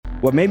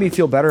What made me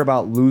feel better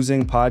about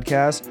losing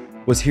podcasts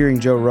was hearing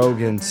Joe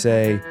Rogan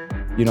say,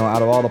 you know,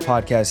 out of all the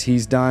podcasts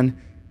he's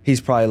done, he's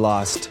probably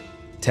lost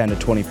 10 to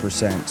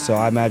 20%. So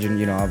I imagine,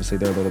 you know, obviously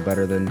they're a little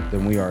better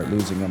than we are at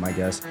losing them, I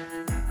guess.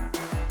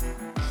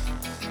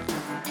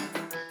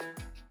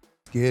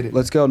 Get it.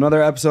 Let's go.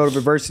 Another episode of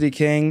Adversity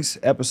Kings,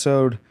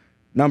 episode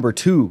number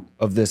 2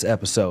 of this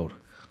episode.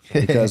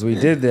 Because we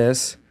did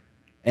this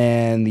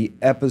and the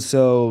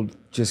episode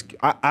just,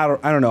 I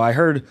don't know. I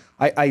heard,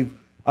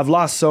 I've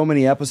lost so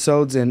many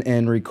episodes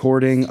in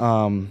recording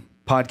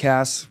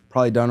podcasts,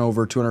 probably done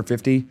over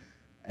 250,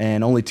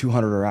 and only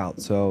 200 are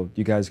out. So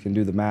you guys can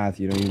do the math.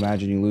 You know, you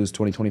imagine you lose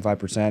 20,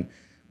 25%.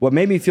 What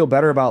made me feel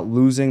better about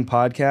losing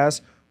podcasts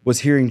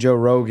was hearing Joe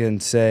Rogan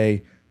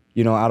say,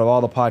 you know, out of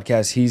all the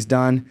podcasts he's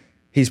done,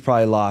 he's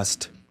probably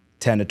lost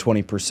 10 to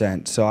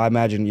 20%. So I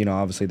imagine, you know,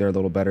 obviously they're a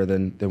little better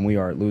than we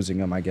are at losing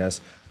them, I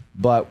guess.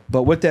 But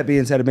with that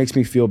being said, it makes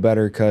me feel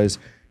better because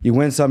you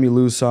win some, you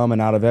lose some,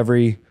 and out of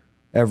every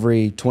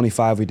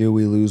 25 we do,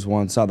 we lose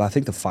one. So I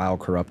think the file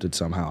corrupted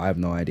somehow. I have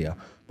no idea.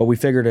 But we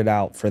figured it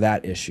out for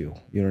that issue.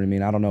 You know what I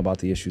mean? I don't know about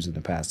the issues in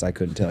the past. I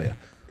couldn't tell you.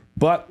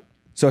 But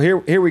so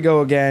here we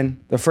go again.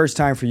 The first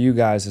time for you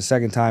guys, the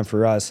second time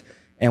for us.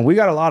 And we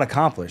got a lot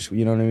accomplished.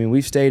 You know what I mean?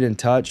 We've stayed in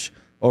touch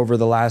over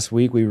the last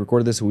week. We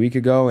recorded this a week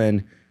ago.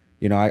 And,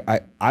 you know,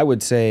 I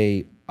would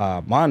say,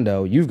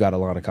 Mando, you've got a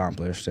lot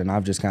accomplished. And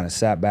I've just kind of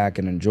sat back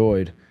and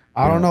enjoyed.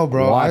 I don't know,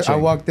 bro. I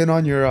walked in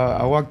on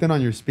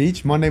your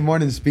speech, Monday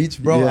morning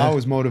speech, bro. Yeah. I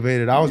was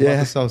motivated. I was about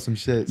to sell some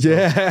shit. So.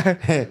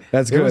 Yeah,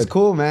 that's good. It was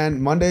cool,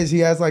 man. Mondays he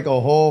has like a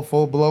whole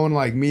full blown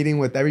like meeting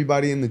with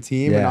everybody in the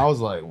team, and I was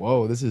like,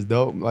 whoa, this is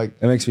dope. Like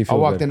it makes me feel. I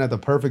walked in at the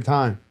perfect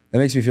time. It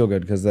makes me feel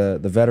good because the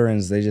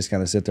veterans, they just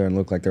kind of sit there and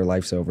look like their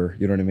life's over.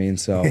 You know what I mean?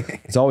 So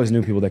it's always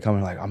new people that come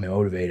in like, I'm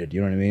motivated.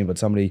 You know what I mean? But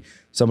somebody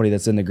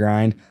that's in the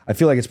grind, I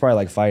feel like it's probably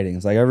like fighting.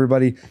 It's like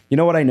everybody, you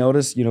know what I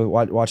noticed, you know,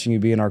 watching you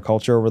be in our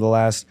culture over the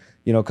last,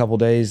 you know, couple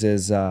days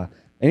is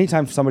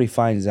anytime somebody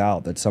finds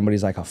out that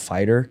somebody's like a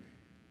fighter,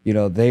 you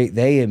know,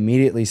 they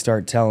immediately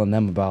start telling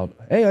them about,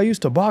 hey, I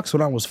used to box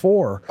when I was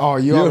 4. Oh,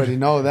 you already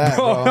know that,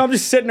 bro. I'm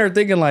just sitting there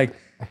thinking like,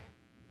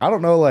 I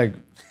don't know, like,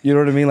 you know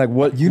what I mean? Like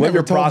what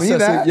you're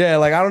processing. Yeah,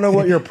 like I don't know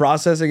what you're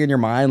processing in your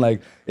mind.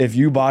 Like if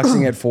you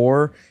boxing at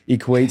 4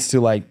 equates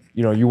to like,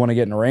 you know, you want to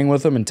get in a ring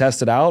with them and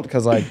test it out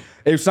because like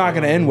it's not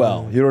going to end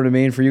well. You know what I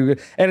mean? For you.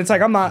 And it's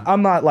like I'm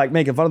not like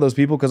making fun of those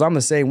people because I'm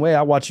the same way.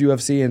 I watch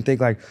UFC and think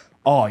like,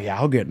 oh yeah,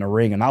 I'll get in a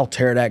ring and I'll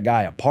tear that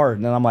guy apart.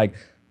 And then I'm like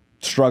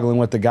struggling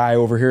with the guy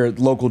over here at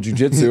local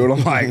jiu-jitsu and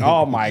I'm like,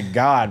 oh my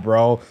God,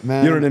 bro.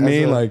 Man, you know what I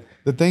mean? Like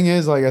the thing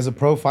is, like as a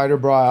pro fighter,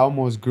 bro, I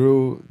almost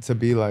grew to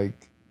be like,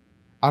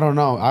 I don't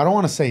know. I don't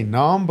want to say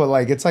numb, but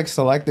like it's like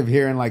selective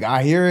hearing. Like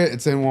I hear it.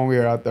 It's in when we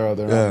were out there.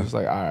 Yeah. I'm just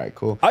like, all right,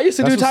 cool. I used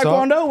to do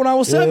Taekwondo when I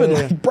was 7, yeah.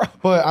 Like, bro.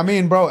 But I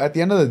mean, bro, at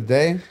the end of the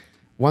day,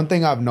 one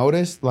thing I've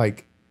noticed,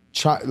 like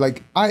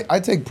I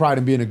take pride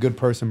in being a good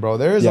person, bro.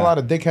 There is a lot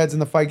of dickheads in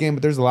the fight game,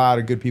 but there's a lot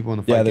of good people in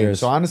the fight game.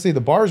 So honestly,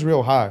 the bar is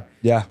real high.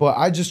 Yeah. But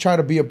I just try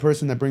to be a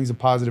person that brings a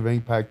positive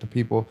impact to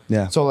people.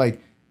 Yeah. So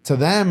like to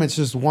them, it's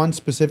just one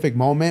specific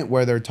moment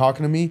where they're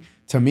talking to me.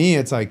 To me,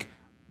 it's like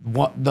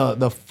the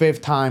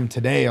 5th time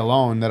today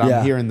alone that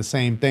I'm hearing the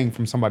same thing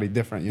from somebody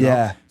different, you know?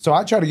 Yeah. So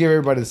I try to give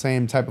everybody the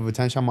same type of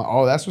attention. I'm like,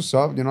 oh, that's what's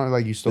up, you know,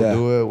 like you still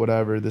do it,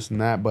 whatever, this and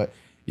that. But,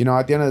 you know,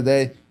 at the end of the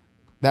day,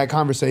 that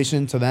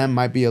conversation to them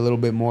might be a little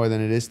bit more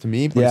than it is to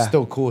me, but it's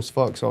still cool as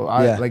fuck. So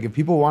like if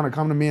people want to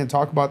come to me and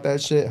talk about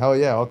that shit, hell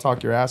yeah, I'll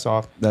talk your ass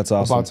off. That's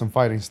awesome. About some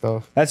fighting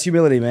stuff. That's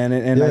humility, man.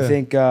 And I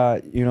think,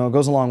 you know, it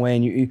goes a long way.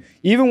 And you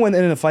even when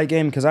in a fight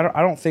game, because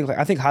I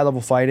think high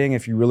level fighting,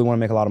 if you really want to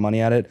make a lot of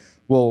money at it,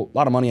 well, a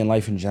lot of money in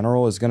life in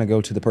general is going to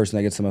go to the person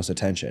that gets the most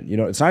attention. You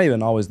know, it's not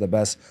even always the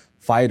best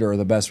fighter or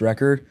the best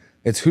record.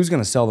 It's who's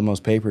going to sell the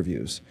most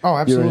pay-per-views. Oh,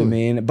 absolutely. You know what I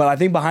mean? But I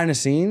think behind the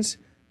scenes,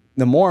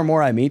 the more and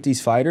more I meet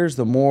these fighters,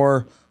 the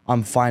more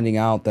I'm finding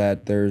out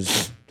that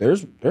there's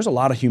a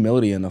lot of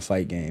humility in the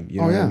fight game.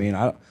 You know what I mean?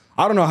 I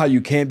don't know how you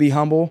can't be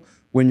humble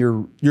when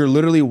you're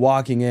literally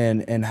walking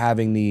in and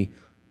having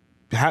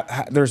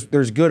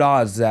there's good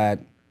odds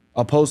that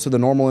opposed to the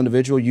normal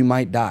individual, you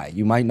might die.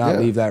 You might not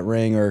leave that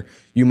ring, or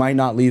you might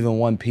not leave in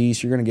one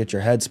piece. You're gonna get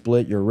your head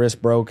split, your wrist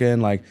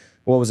broken. Like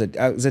what was it?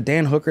 Was it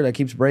Dan Hooker that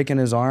keeps breaking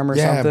his arm or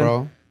something? Yeah,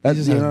 bro. He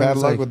just has bad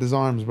luck with his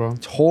arms, bro.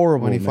 It's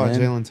horrible, when he fought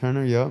Jalen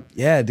Turner,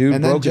 Yeah, dude,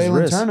 and broke then his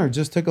wrist. Jalen Turner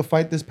just took a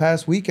fight this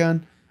past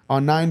weekend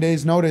on 9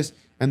 days' notice,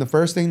 and the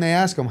first thing they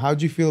ask him,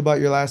 how'd you feel about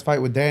your last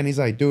fight with Dan? He's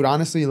like, dude,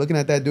 honestly, looking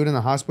at that dude in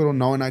the hospital,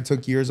 knowing I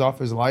took years off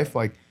his life,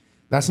 like,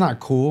 that's not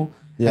cool.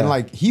 Yeah. And,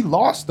 like, he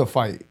lost the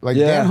fight. Like,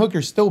 Dan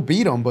Hooker still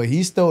beat him, but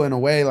he's still, in a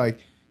way, like,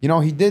 you know,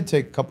 he did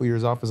take a couple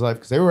years off his life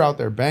because they were out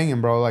there banging,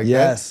 bro. Like,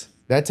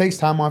 that takes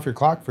time off your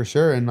clock for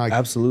sure. And like,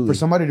 absolutely, for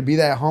somebody to be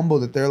that humble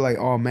that they're like,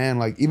 oh man,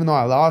 like even though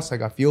I lost,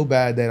 like I feel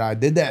bad that I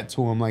did that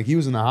to him. Like he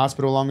was in the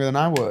hospital longer than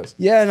I was.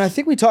 Yeah, and I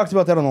think we talked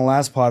about that on the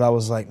last pod. I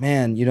was like,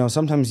 man, you know,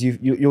 sometimes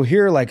you'll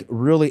hear like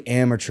really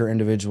amateur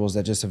individuals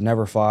that just have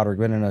never fought or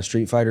been in a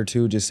street fight or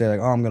two just say like,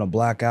 oh, I'm gonna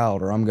black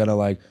out, or I'm gonna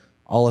like,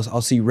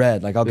 I'll see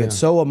red. Like I'll get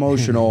so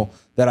emotional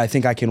that I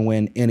think I can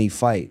win any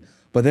fight.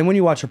 But then when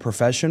you watch a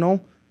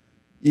professional,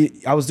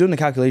 I was doing the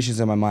calculations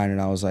in my mind,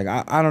 and I was like,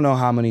 I don't know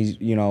how many,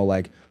 you know,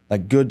 like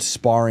good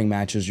sparring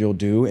matches you'll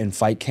do in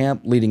fight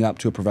camp leading up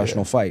to a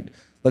professional fight.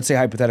 Let's say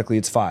hypothetically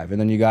it's 5,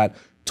 and then you got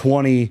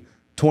 20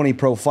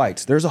 pro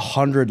fights. There's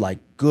 100 like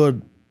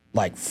good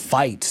like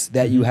fights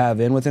that you have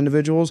in with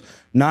individuals,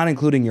 not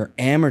including your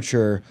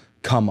amateur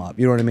come up.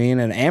 You know what I mean?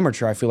 And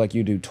amateur, I feel like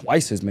you do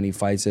twice as many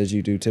fights as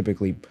you do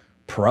typically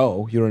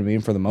pro. You know what I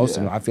mean? For the most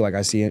of them, I feel like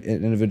I see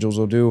individuals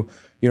will do,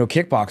 you know,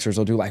 kickboxers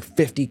will do like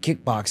 50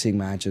 kickboxing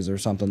matches or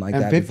something like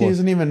that. And 50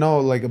 isn't even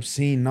like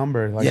obscene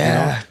number. Like, you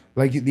know,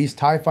 like these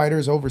Thai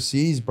fighters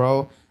overseas,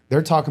 bro,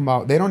 they're talking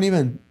about, they don't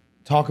even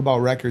talk about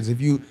records. If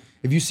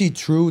you see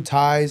true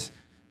Thai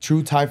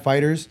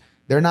fighters,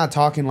 they're not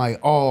talking like,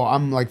 oh,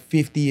 I'm like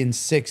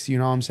 50-6, you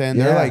know what I'm saying?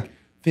 They're like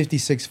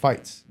 56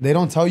 fights. They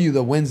don't tell you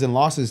the wins and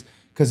losses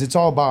because it's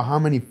all about how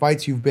many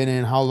fights you've been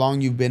in, how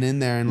long you've been in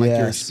there, and like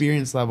your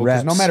experience level.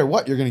 Because no matter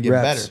what, you're going to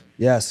get better.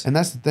 Yes. And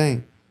that's the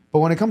thing. But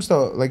when it comes to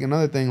like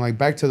another thing, like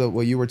back to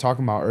what you were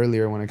talking about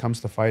earlier when it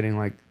comes to fighting,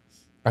 like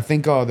I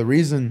think the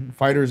reason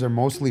fighters are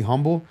mostly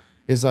humble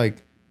is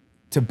like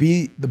to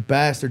be the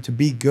best or to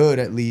be good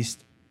at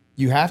least,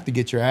 you have to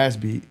get your ass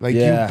beat. Like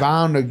you're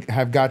bound to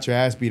have got your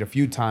ass beat a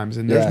few times.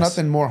 And there's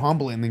nothing more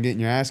humbling than getting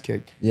your ass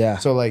kicked. Yeah.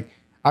 So like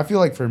I feel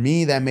like for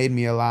me that made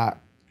me a lot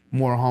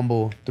more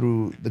humble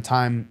through the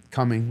time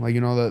coming. Like,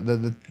 you know,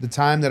 the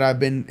time that I've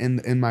been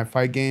in my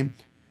fight game,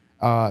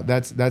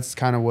 that's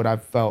kind of what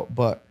I've felt.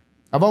 But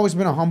I've always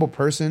been a humble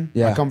person.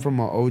 I come from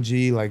an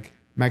OG like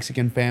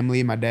Mexican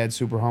family. My dad's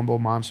super humble,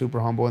 mom's super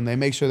humble, and they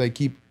make sure they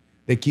keep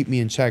me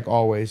in check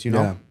always, you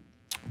know? Yeah.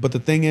 But the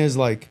thing is,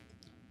 like,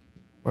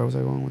 where was I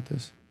going with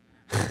this?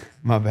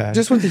 My bad.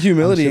 Just with the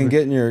humility and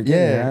getting your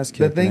ass kicked.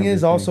 The thing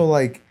is also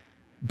like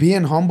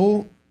being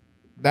humble,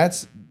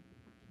 that's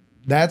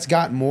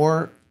got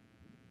more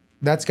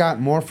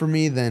for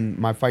me than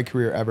my fight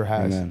career ever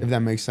has. Amen. If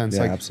that makes sense.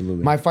 Yeah, like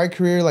absolutely. My fight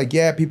career, like,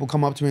 people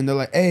come up to me and they're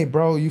like, hey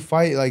bro, you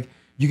fight, like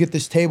you get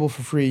this table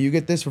for free, you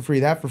get this for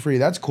free, that for free.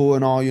 That's cool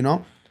and all, you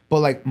know? But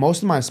like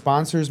most of my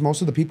sponsors,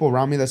 most of the people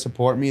around me that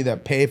support me,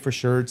 that pay for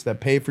shirts,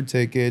 that pay for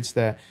tickets,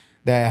 that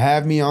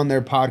have me on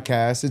their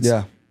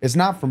podcast, it's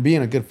not from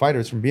being a good fighter,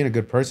 it's from being a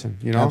good person,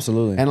 you know?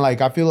 Absolutely. And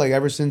like I feel like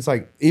ever since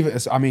like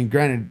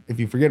granted, if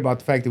you forget about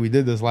the fact that we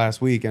did this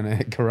last week and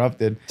it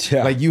corrupted,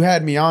 like you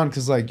had me on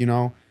because like, you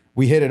know,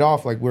 we hit it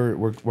off, like we're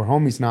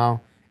homies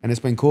now, and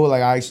it's been cool.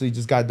 Like I actually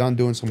just got done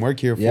doing some work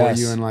here for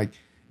you, and like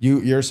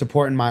you're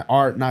supporting my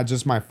art, not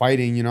just my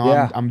fighting. You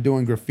know, I'm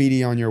doing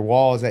graffiti on your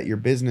walls at your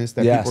business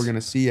that people are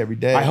gonna see every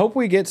day. I hope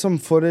we get some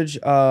footage.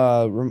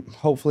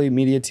 Hopefully,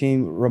 media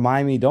team,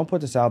 remind me. Don't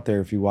put this out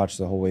there if you watch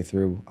the whole way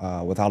through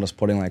without us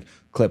putting like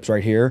clips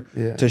right here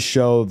to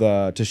show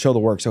the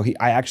work. So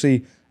I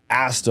actually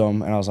asked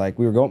him, and I was like,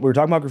 we were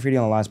talking about graffiti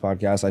on the last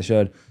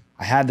podcast.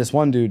 I had this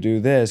one dude do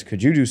this.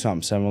 Could you do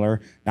something similar?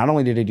 Not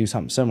only did he do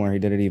something similar, he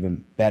did it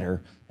even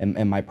better,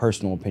 in my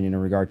personal opinion, in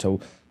regard to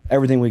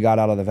everything we got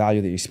out of the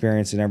value, the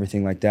experience, and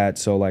everything like that.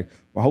 So, like,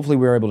 well, hopefully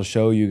we were able to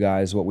show you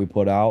guys what we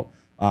put out.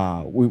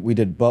 We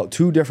did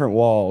 2 different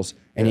walls,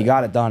 and he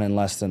got it done in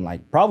less than,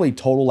 like, probably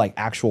total, like,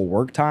 actual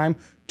work time,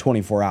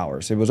 24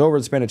 hours. It was over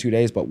the span of 2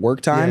 days, but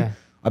work time,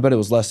 I bet it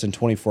was less than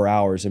 24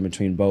 hours in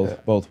between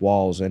both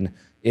walls. And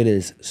it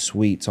is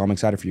sweet. So I'm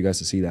excited for you guys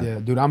to see that. Yeah,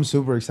 dude, I'm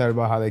super excited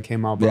about how they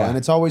came out, bro. Yeah. And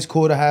it's always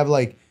cool to have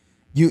like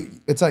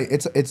it's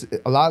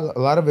a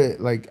lot of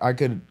it, like I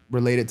could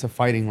relate it to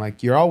fighting.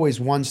 Like you're always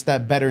one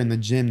step better in the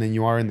gym than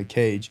you are in the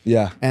cage.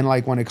 Yeah. And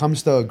like when it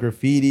comes to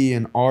graffiti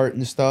and art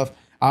and stuff,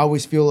 I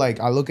always feel like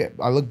I look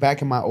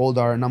back at my old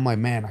art and I'm like,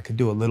 man, I could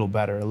do a little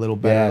better.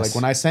 Yes. Like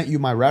when I sent you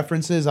my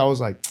references, I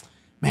was like,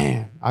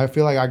 man, I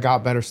feel like I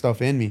got better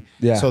stuff in me.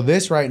 Yeah. So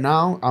this right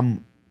now,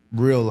 I'm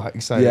real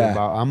excited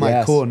about. I'm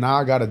like, cool, now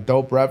I got a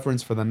dope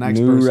reference for the next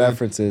person. New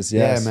references,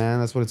 yes. Yeah, man,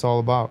 that's what it's all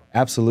about.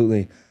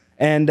 Absolutely.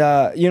 And,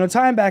 you know,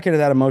 tying back into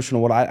that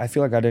emotional, what I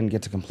feel like I didn't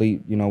get to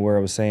complete, you know, where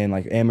I was saying,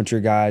 like, amateur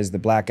guys, the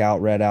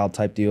blackout, red out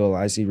type deal,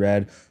 I see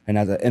red,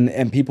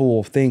 and people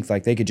will think,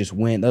 like, they could just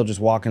win. They'll just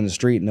walk in the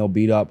street and they'll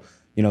beat up,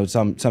 you know,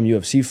 some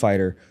UFC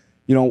fighter.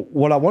 You know,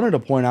 what I wanted to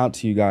point out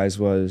to you guys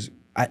was,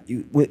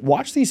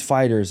 watch these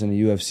fighters in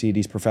the UFC,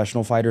 these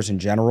professional fighters in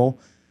general,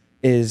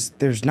 is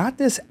there's not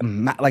this,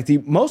 like the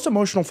most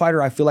emotional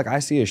fighter I feel like I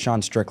see is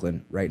Sean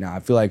Strickland right now. I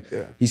feel like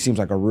he seems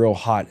like a real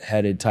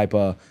hot-headed type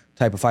of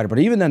fighter. But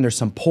even then there's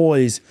some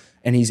poise,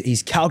 and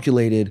he's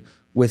calculated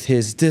with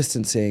his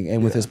distancing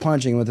and with his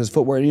punching, with his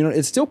footwork. You know,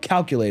 it's still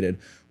calculated.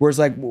 Whereas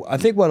like, I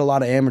think what a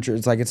lot of amateurs,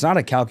 it's like, it's not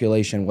a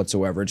calculation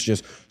whatsoever. It's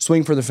just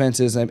swing for the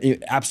fences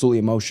and absolutely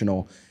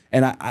emotional.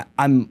 And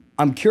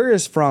I'm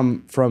curious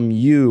from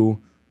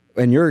you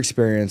and your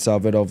experience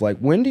of it, of like,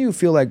 when do you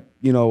feel like,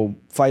 you know,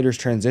 fighters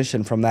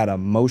transition from that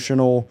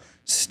emotional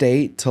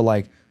state to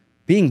like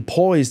being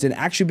poised and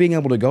actually being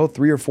able to go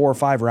 3 or 4 or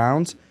 5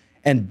 rounds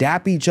and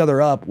dap each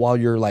other up while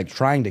you're like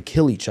trying to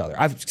kill each other?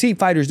 I see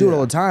fighters do it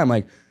all the time,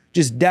 like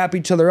just dap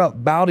each other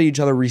up, bow to each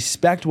other,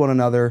 respect one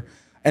another.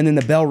 and then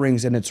the bell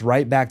rings and it's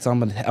right back to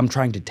I'm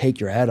trying to take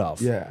your head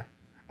off. Yeah.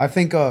 I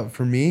think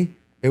for me,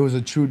 it was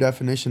a true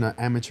definition of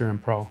amateur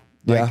and pro.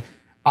 Yeah.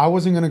 I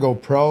wasn't going to go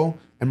pro,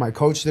 and my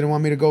coach didn't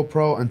want me to go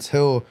pro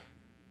until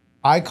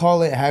I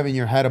call it having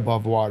your head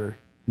above water.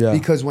 Yeah.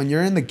 Because when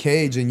you're in the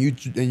cage and you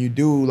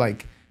do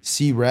like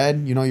see red,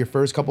 you know, your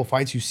first couple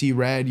fights, you see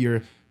red,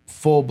 you're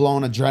full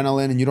blown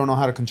adrenaline and you don't know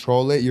how to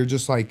control it. You're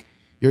just like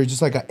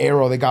an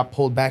arrow that got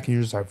pulled back and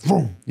you're just like,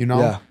 boom, you know,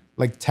 Yeah.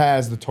 like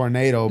Taz, the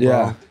tornado,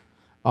 bro.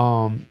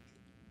 Yeah.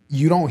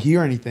 You don't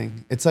hear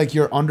anything. It's like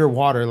you're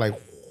underwater, like,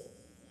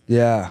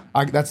 Yeah.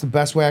 that's the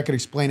best way I could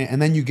explain it.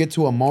 And then you get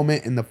to a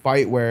moment in the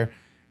fight where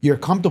you're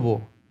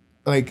comfortable.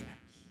 Like,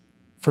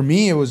 for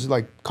me, it was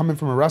like coming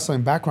from a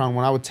wrestling background.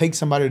 When I would take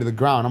somebody to the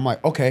ground, I'm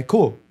like, okay,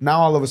 cool. Now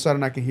all of a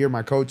sudden I can hear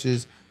my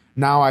coaches.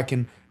 Now I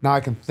can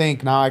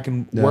think. Now I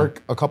can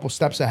work a couple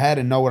steps ahead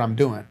and know what I'm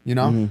doing. You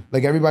know, Mm-hmm.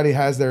 like everybody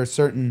has their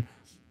certain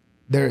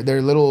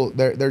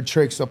their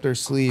tricks up their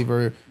sleeve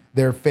or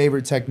their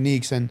favorite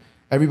techniques, and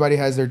everybody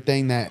has their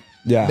thing that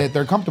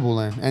they're comfortable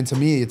in. And to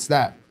me, it's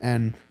that.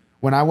 And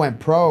when I went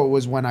pro, it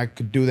was when I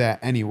could do that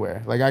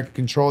anywhere. Like I could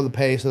control the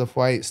pace of the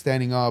fight,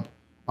 standing up,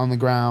 on the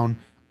ground,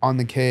 on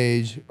the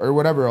cage, or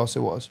whatever else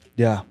it was.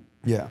 Yeah.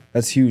 Yeah.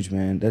 That's huge,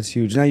 man. That's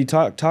huge. Now you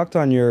talked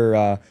on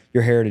your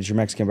heritage, your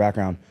Mexican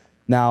background.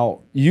 Now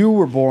you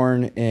were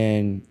born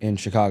in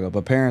Chicago,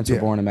 but parents were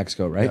born in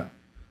Mexico, right? Yeah.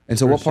 And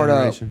so First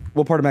generation.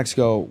 what part of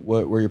Mexico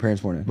were your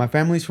parents born in? My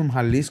family's from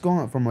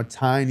Jalisco, from a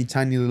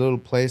tiny little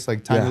place,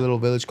 like tiny little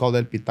village called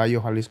El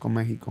Pitayo, Jalisco,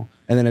 Mexico.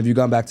 And then have you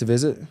gone back to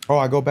visit? Oh,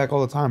 I go back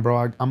all the time,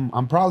 bro.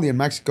 I'm probably in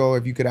Mexico,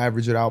 if you could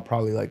average it out,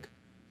 probably like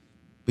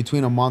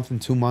between a month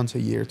and 2 months a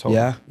year total.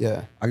 Yeah?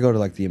 Yeah. I go to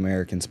like the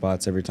American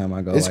spots every time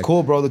I go. It's like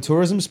cool, bro. The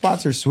tourism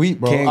spots are sweet,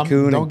 bro.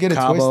 Cancun, Don't get it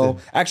Cabo.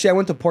 twisted. Actually, I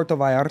went to Puerto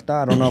Vallarta.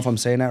 I don't know if I'm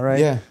saying that right.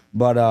 Yeah.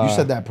 But You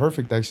said that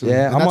perfect, actually.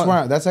 yeah,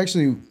 And that's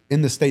actually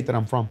in the state that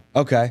I'm from.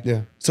 Okay.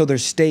 Yeah. So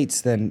there's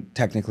states then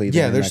technically.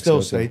 Yeah, in there's Mexico,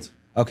 still too. states.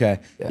 Okay.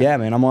 Yeah,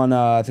 man. I'm on.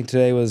 I think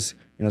today was.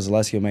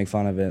 Zalessi will make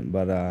fun of it,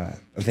 but I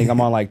think I'm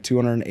on like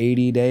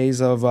 280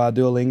 days of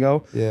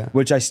Duolingo. Yeah.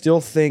 Which I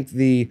still think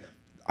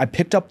I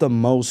picked up the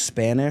most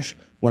Spanish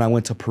when I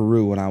went to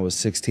Peru when I was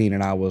 16,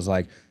 and I was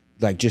like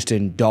just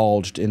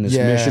indulged in this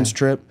missions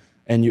trip.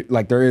 And you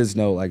like there is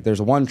no like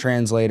there's one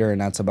translator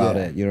and that's about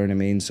it. You know what I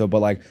mean? So, but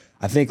like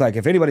I think like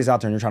if anybody's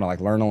out there and you're trying to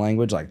like learn a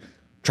language, like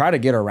try to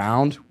get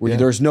around where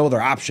there's no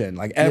other option.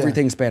 Like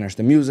everything's Spanish.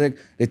 The music,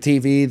 the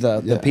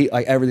TV,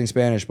 like everything's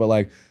Spanish. But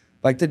like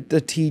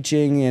the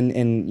teaching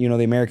and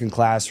the American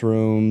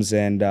classrooms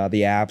and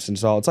the apps and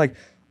so it's like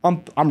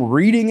I'm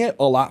reading it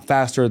a lot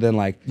faster than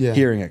like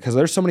hearing it because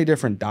there's so many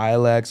different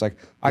dialects. Like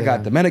I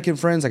got Dominican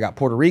friends, I got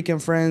Puerto Rican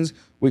friends.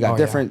 We got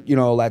different,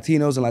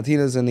 Latinos and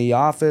Latinas in the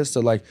office. So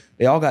like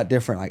they all got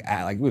different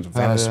like we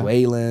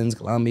Venezuelans,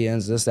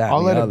 Colombians, this, that. I'll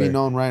and the let other. it be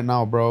known right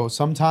now, bro.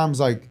 Sometimes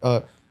like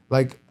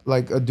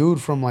a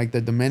dude from like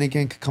the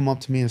Dominican could come up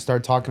to me and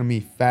start talking to me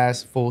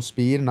fast, full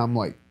speed, and I'm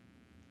like,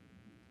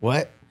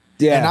 what?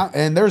 Yeah.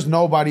 And there's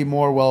nobody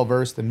more well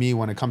versed than me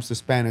when it comes to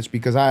Spanish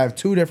because I have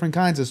two different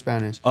kinds of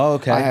Spanish. Oh,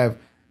 okay. I have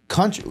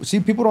country. See,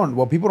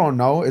 what people don't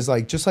know is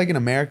like just like in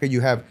America,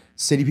 you have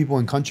city people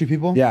and country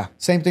people. Yeah.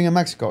 Same thing in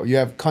Mexico. You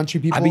have country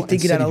people. I be and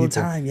thinking city that all the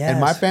people. time, yes. And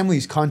my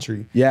family's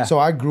country. Yeah. So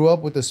I grew up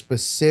with a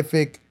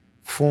specific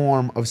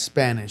form of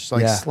Spanish,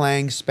 like Yeah.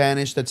 slang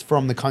Spanish that's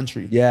from the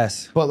country.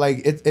 Yes. But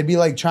like it'd be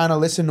like trying to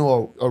listen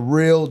to a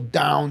real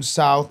down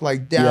south,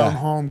 like down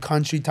home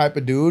country type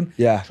of dude.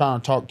 Yeah. Trying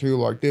to talk to you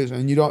like this,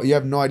 and you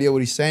have no idea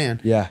what he's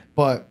saying. Yeah.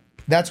 But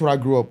that's what I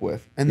grew up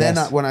with. And then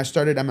when I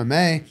started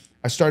MMA,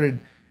 I started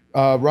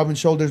rubbing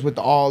shoulders with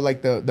all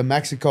like the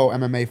Mexico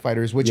MMA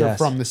fighters, which are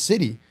from the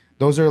city.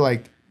 Those are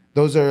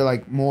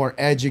like more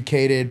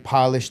educated,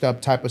 polished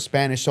up type of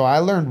Spanish. So I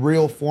learned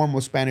real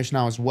formal Spanish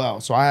now as well.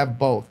 So I have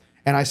both.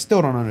 And I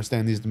still don't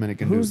understand these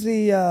Dominican Who's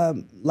dudes.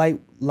 the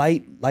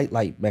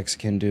light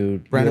Mexican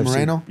dude? Brandon UFC?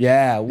 Moreno?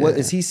 Yeah. What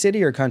is he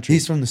city or country?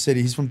 He's from the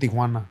city. He's from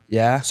Tijuana.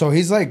 Yeah. So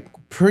he's like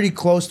pretty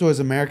close to as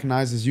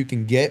Americanized as you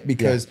can get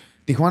because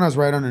Tijuana's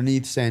right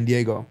underneath San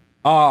Diego.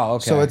 Oh,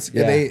 okay. So it's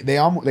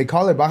they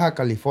call it Baja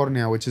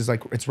California, which is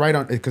like it's right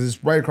on because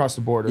it's right across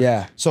the border.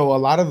 Yeah. So a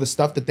lot of the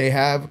stuff that they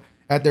have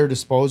at their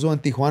disposal in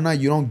Tijuana,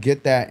 you don't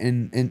get that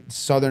in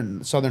southern.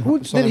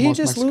 Did he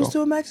just lose to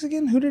a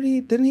Mexican?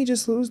 Didn't he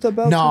just lose the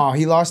belt? No,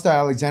 he lost to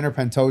Alexander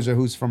Pantoja,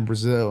 who's from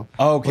Brazil.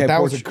 Oh, okay, but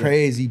that was a Portugal.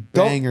 crazy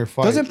banger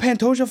fight. Doesn't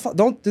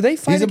Pantoja do they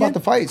fight He's again? about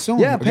to fight soon.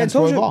 Yeah, against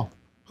Pantoja.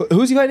 Royval.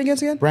 Who's he fighting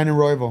against again? Brandon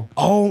Royval.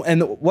 Oh,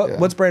 and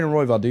what's Brandon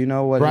Royval? Do you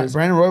know what his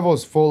Brandon Royval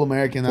is full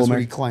American. That's full what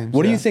he American? claims.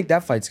 What do you think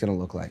that fight's gonna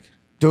look like?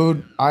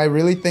 Dude, I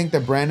really think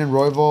that Brandon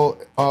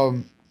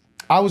Royval.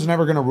 I was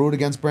never gonna root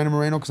against Brandon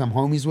Moreno because I'm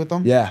homies with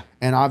him. Yeah.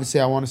 And obviously,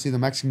 I want to see the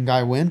Mexican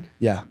guy win.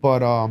 Yeah.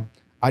 But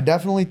I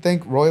definitely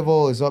think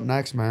Royval is up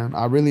next, man.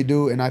 I really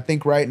do, and I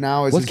think right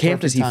now is What his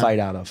camp does perfect he time. fight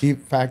out of?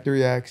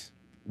 Factory X.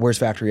 Where's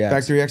Factory X?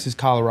 Factory X is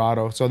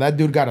Colorado. So that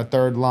dude got a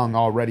third lung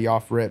already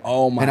off rip.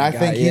 Oh my And I God,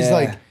 think he's yeah.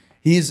 like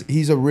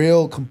he's a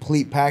real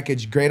complete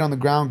package. Great on the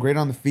ground, great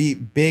on the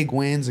feet, big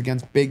wins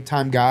against big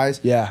time guys.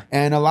 Yeah.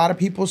 And a lot of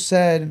people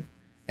said,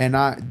 and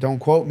I don't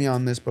quote me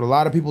on this, but a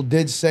lot of people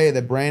did say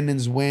that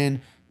Brandon's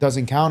win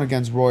doesn't count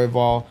against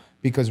Royval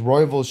because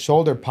Royval's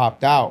shoulder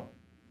popped out.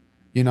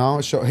 You know,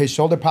 his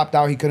shoulder popped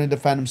out. He couldn't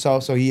defend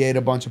himself, so he ate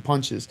a bunch of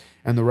punches,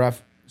 and the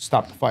ref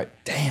stopped the fight.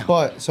 Damn.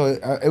 But so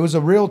it was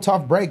a real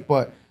tough break,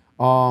 but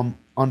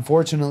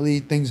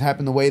unfortunately, things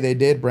happened the way they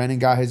did. Brandon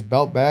got his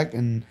belt back,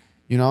 and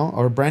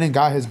or Brandon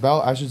got his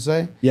belt, I should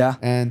say. Yeah.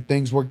 And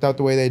things worked out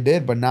the way they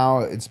did. But now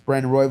it's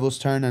Brandon Royval's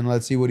turn, and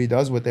let's see what he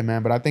does with it,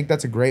 man. But I think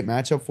that's a great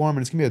matchup for him,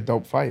 and it's gonna be a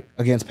dope fight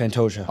Against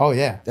Pantoja. Oh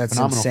yeah, That's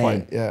phenomenal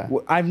insane. fight.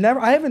 Yeah.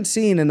 I haven't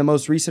seen in the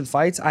most recent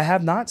fights, I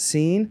have not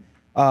seen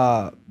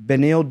Benil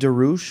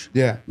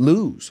Dariush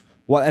lose.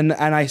 Well, and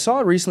I saw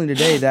recently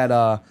today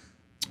that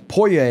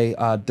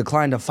Poirier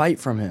declined a fight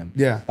from him.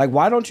 Yeah. Like,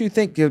 why don't you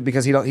think,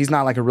 because he's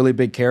not like a really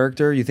big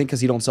character, you think because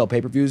he don't sell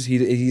pay-per-views,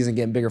 he isn't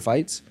getting bigger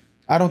fights?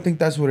 I don't think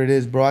that's what it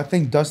is, bro. I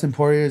think Dustin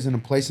Poirier is in a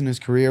place in his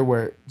career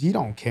where he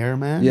don't care,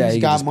 man. Yeah, he's he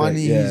got just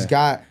money, he's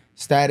got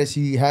status,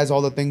 he has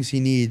all the things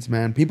he needs,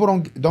 man. People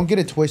don't get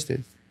it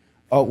twisted.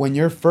 When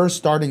you're first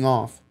starting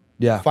off,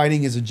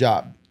 fighting is a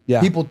job.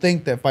 Yeah. People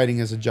think that fighting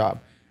is a job.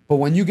 But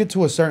when you get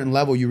to a certain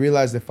level, you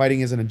realize that fighting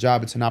isn't a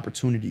job, it's an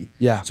opportunity.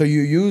 Yeah. So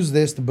you use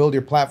this to build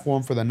your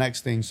platform for the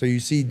next thing. So you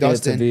see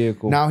Dustin, it's a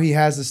vehicle. Now he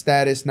has the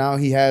status, now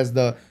he has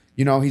the,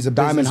 he's a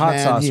Diamond hot businessman,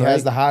 sauce, he right?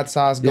 has the hot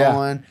sauce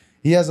going.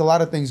 He has a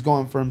lot of things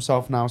going for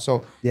himself now.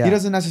 So he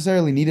doesn't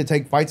necessarily need to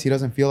take fights he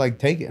doesn't feel like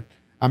taking.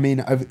 I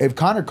mean, if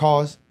Conor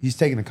calls, he's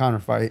taking a Conor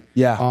fight.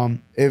 Yeah.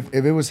 If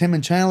it was him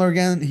and Chandler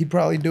again, he'd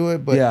probably do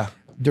it. But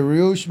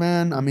Dariush,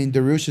 man, I mean,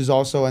 Dariush is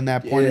also in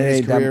that point in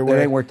his career where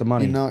it ain't worth the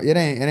money. It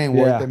ain't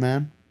worth it,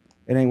 man.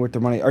 It ain't worth the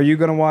money. Are you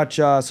gonna watch?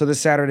 So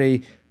this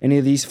Saturday, any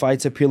of these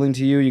fights appealing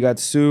to you? You got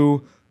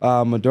Sue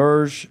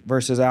Maderj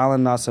versus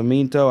Alan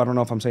Nascimento. I don't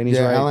know if I'm saying these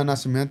right. Alan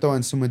Nascimento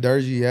and Sue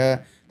Maderji.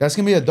 Yeah, that's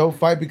gonna be a dope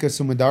fight because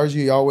Sue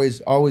Maderji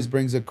always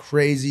brings a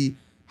crazy,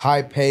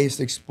 high-paced,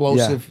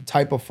 explosive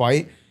type of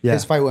fight. Yeah.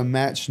 His fight with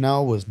Matt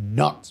Schnell was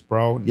nuts,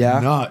 bro. Yeah,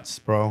 nuts,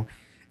 bro.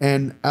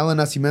 And Alan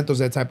Nascimento's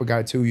that type of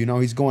guy too.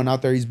 He's going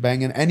out there, he's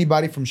banging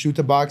anybody from shoot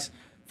to box.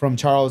 From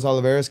Charles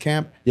Oliveira's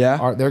camp,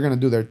 they're gonna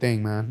do their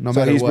thing, man. No matter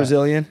what. So he's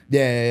Brazilian.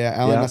 Yeah.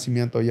 Alan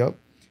Nascimento, yup.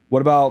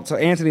 What about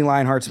Anthony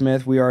Lionheart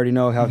Smith? We already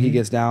know how he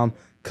gets down.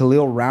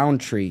 Khalil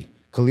Roundtree,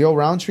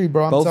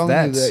 bro. I'm both telling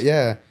vets. you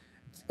that.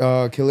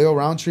 Yeah, Khalil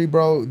Roundtree,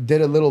 bro,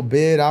 did a little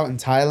bid out in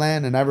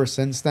Thailand, and ever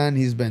since then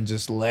he's been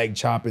just leg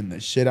chopping the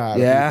shit out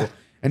of people.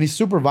 And he's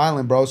super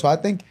violent, bro. So I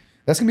think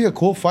that's gonna be a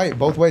cool fight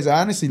both ways. I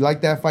honestly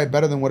like that fight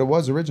better than what it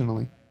was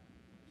originally.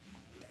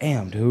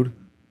 Damn, dude.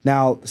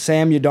 Now,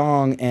 Sam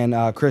Yadong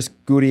and Chris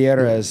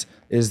Gutierrez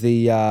is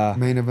the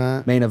main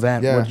event.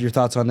 Yeah. What are your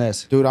thoughts on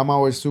this? Dude, I'm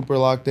always super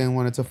locked in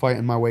when it's a fight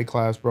in my weight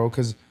class, bro,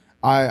 because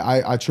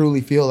I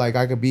truly feel like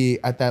I could be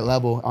at that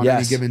level on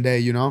any given day,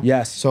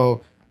 Yes.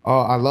 So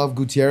I love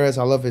Gutierrez.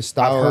 I love his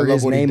style. I've heard I love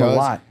his what name he does. a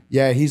lot.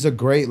 Yeah, he's a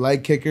great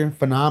leg kicker,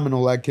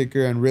 phenomenal leg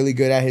kicker, and really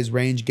good at his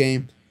range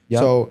game. Yep.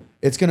 So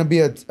it's gonna be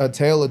a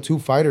tale of two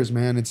fighters,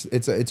 man.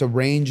 It's a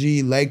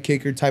rangy leg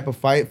kicker type of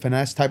fight,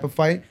 finesse type of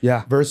fight.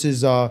 Yeah.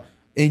 Versus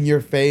in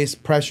your face,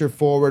 pressure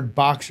forward,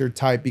 boxer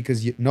type,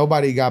 because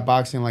nobody got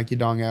boxing like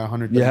Yadong at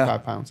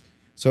 135 pounds.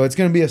 So it's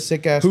gonna be a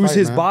sick ass. Who's fight,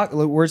 his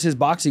man. Where's his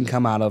boxing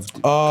come out of,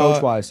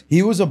 coach wise?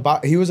 He was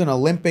an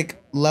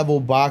Olympic level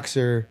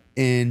boxer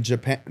in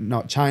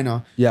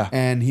China. Yeah.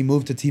 And he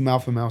moved to Team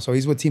Alpha Male. So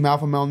he's with Team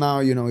Alpha Male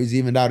now. He's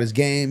evened out his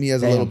game. He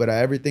has a little bit of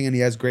everything, and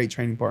he has great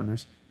training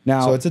partners.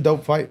 Now, so it's a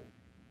dope fight.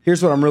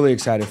 Here's what I'm really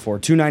excited for: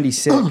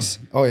 296.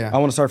 Oh yeah. I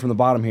want to start from the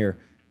bottom here.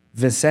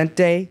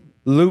 Vicente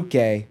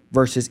Luque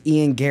versus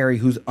Ian Gary,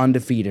 who's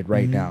undefeated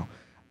right now.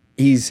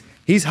 He's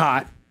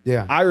hot.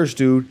 Yeah. Irish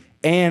dude.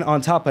 And on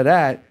top of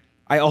that,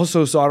 I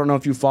also saw, I don't know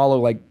if you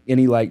follow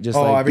any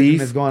everything beef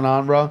that's going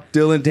on, bro.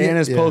 Dylan Dan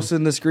is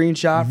posting the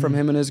screenshot from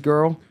him and his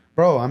girl.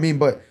 Bro, I mean,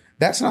 but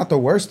that's not the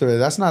worst of it.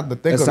 That's not the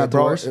thing of it,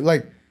 bro. Worst?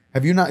 Like,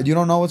 you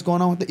don't know what's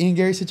going on with the Ian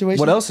Gary situation?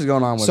 What else is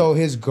going on with So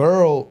his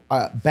girl,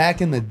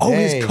 back in the day. Oh,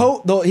 his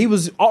coach, though, she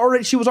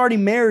was already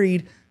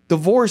married,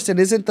 divorced, and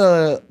isn't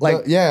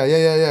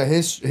Yeah.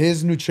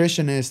 His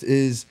nutritionist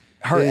is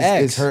her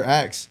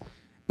ex.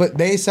 But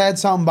they said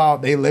something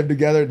about they live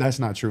together. That's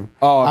not true.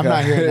 Oh, okay. I'm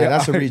not hearing that.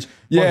 That's a reach.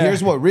 Yeah. But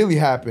here's what really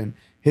happened.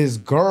 His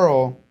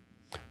girl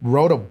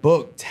wrote a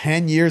book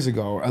 10 years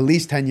ago, or at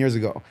least 10 years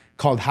ago,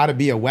 called How to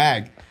Be a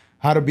WAG.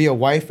 How to Be a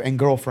Wife and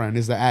Girlfriend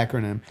is the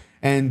acronym.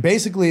 And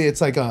basically it's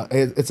like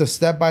it's a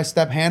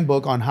step-by-step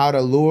handbook on how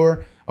to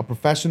lure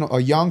a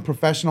young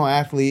professional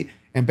athlete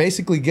and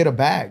basically get a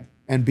bag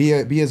and be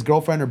his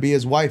girlfriend or be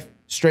his wife,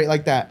 straight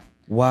like that.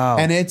 Wow.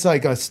 And it's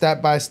like a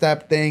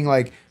step-by-step thing,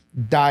 like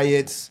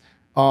diets,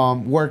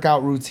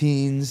 workout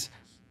routines,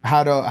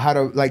 how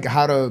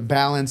to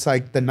balance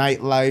like the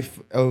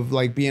nightlife of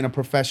like being a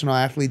professional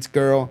athlete's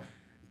girl.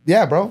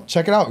 Yeah, bro,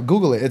 check it out.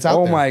 Google it. It's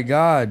out there. Oh my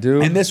God,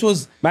 dude. And this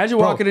was imagine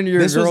walking into your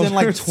this girl's was in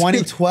like room.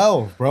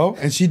 2012, bro.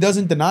 And she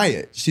doesn't deny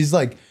it. She's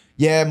like,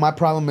 yeah, my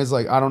problem is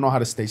like I don't know how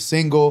to stay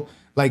single.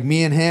 Like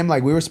me and him,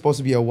 like we were supposed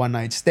to be a one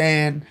night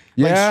stand,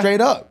 like Yeah.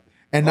 straight up.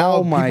 And now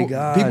Oh my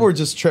God. people are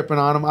just tripping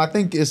on him. I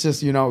think it's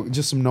just,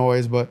 just some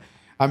noise. But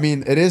I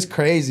mean, it is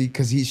crazy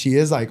because she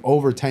is like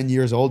over 10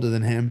 years older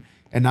than him.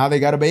 And now they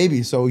got a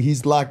baby. So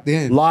he's locked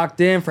in. Locked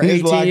in for He's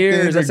 18 locked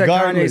years. in That's that Kanye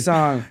regardless.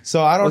 song.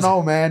 So I don't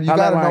know, man. You how'd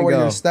got that to know line where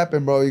go? you're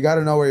stepping, bro. You got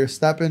to know where you're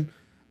stepping.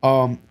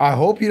 I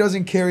hope he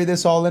doesn't carry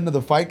this all into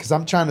the fight because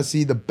I'm trying to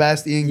see the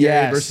best Ian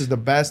Gary Yes. versus the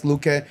best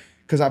Luque.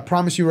 Because I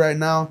promise you right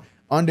now,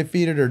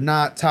 undefeated or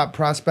not, top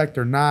prospect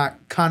or not,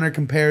 Connor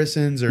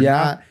comparisons or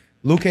not,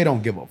 Luque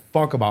don't give a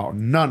fuck about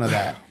none of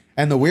that.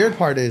 And the weird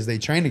part is they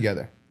train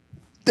together.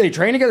 They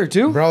train together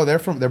too? Bro, they're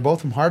both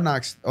from Hard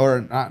Knocks,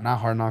 or not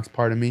Hard Knocks,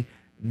 pardon me.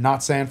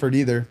 Not Sanford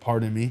either,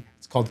 pardon me.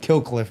 It's called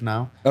Killcliff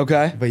now.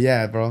 Okay. But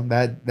yeah, bro,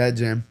 that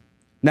gym.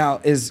 Now,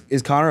 is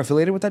Connor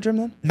affiliated with that gym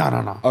then?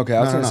 No. Okay,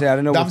 I was gonna say, I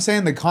didn't know. I'm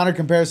saying the Connor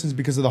comparisons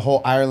because of the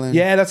whole Ireland.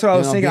 Yeah, that's what I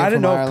was thinking. being I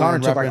didn't from know if Connor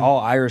Ireland, took like repping- all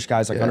Irish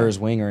guys like Yeah. under his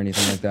wing or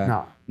anything like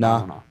that.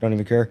 No. Don't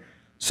even care.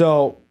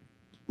 So,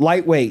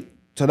 lightweight.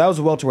 So that was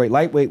a welterweight.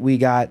 Lightweight, we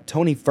got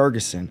Tony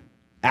Ferguson,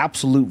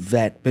 absolute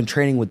vet, been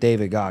training with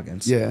David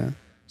Goggins. Yeah.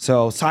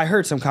 So I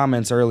heard some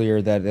comments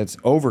earlier that it's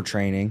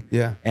overtraining.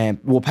 Yeah. And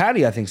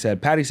Patty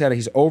said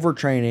he's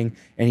overtraining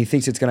and he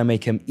thinks it's going to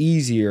make him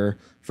easier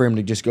for him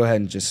to just go ahead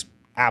and just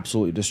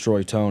absolutely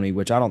destroy Tony,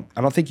 which I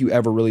don't think you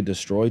ever really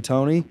destroy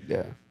Tony.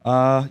 Yeah.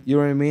 You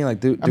know what I mean? Like,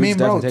 dude's I mean,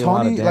 bro, definitely taking a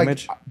lot of Tony,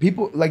 damage. like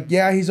people, like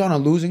he's on a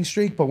losing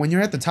streak, but when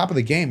you're at the top of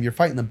the game, you're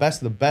fighting the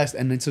best of the best,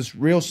 and it's this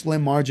real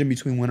slim margin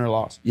between win or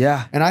loss.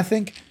 Yeah. And I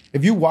think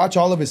if you watch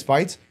all of his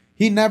fights,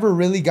 he never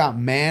really got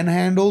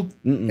manhandled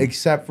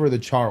except for the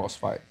Charles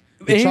fight.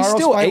 The And he Charles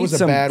still fight ate was a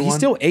some. bad He one.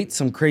 still ate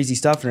some crazy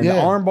stuff in it. Yeah.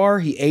 The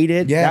armbar, he ate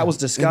it. Yeah, That was in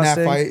that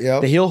disgusting. fight,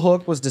 yep. The heel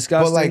hook was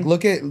disgusting. But like,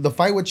 look at the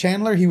fight with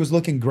Chandler. He was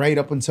looking great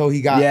up until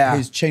he got Yeah.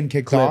 his chin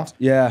kicked Clipped. off.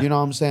 Yeah. You know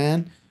what I'm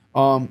saying?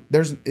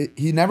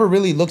 He never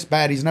really looks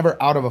bad. He's never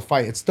out of a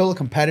fight. It's still a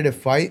competitive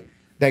fight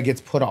that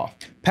gets put off.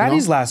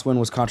 Patty's last win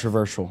was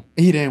controversial.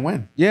 He didn't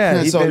win.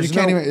 Yeah, so you there's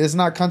can't no- even. It's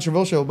not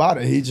controversial about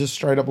it. He just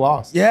straight up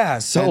lost. Yeah,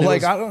 so And it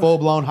like was I don't. full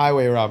blown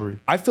highway robbery.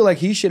 I feel like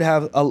he should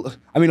have.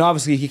 I mean,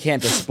 obviously he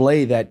can't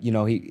display that. He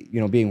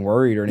being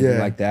worried or anything Yeah.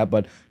 like that.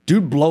 But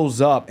dude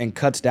blows up and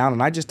cuts down.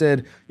 And I just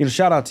did.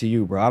 Shout out to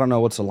you, bro. I don't know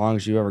what's the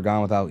longest you've ever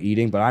gone without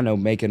eating, but I know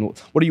making.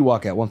 What do you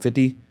walk at?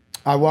 150.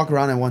 I walk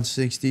around at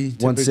 160.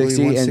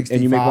 160,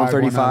 and you make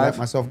 135? When I let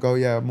myself go,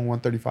 yeah, I'm a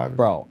 135.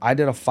 Bro, I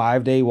did a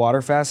 5-day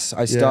water fast.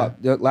 I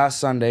stopped last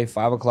Sunday,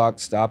 5 o'clock,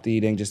 stopped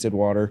eating, just did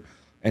water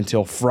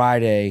until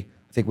Friday.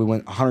 I think we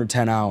went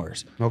 110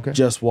 hours. Okay.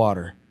 Just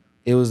water.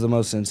 It was the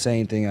most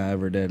insane thing I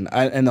ever did.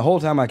 And the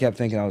whole time I kept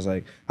thinking, I was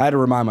like, I had to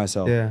remind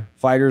myself. Yeah.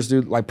 Fighters,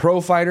 dude, like pro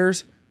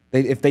fighters,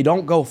 if they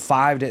don't go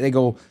 5 days, they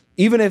go,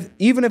 even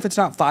if it's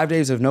not 5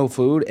 days of no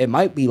food, it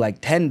might be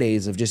like 10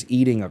 days of just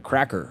eating a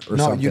cracker or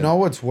No, something. you know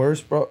what's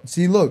worse, bro?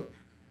 See, look,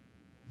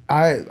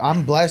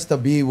 I'm blessed to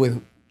be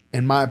with,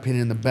 in my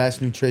opinion, the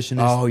best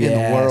nutritionist in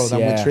the world. I'm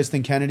with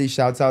Tristan Kennedy.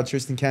 Shouts out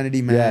Tristan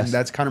Kennedy, man. Yes.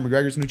 That's Conor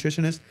McGregor's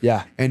nutritionist.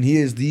 Yeah. And he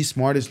is the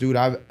smartest dude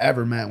I've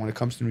ever met when it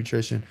comes to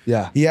nutrition.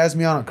 Yeah. He has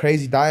me on a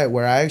crazy diet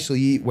where I actually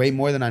eat way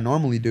more than I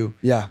normally do.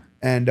 Yeah.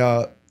 And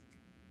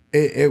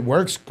it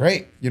works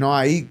great.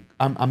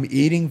 I'm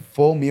eating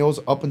full meals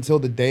up until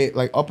the day,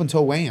 like up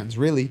until weigh-ins,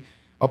 really,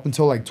 up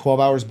until like 12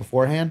 hours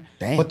beforehand.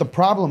 Damn. But the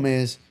problem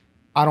is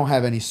I don't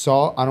have any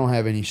salt. I don't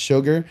have any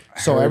sugar.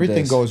 So heard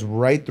everything this. goes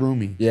right through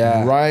me.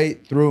 Yeah.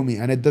 Right through me.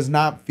 And it does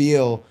not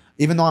feel,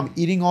 even though I'm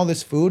eating all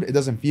this food, it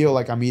doesn't feel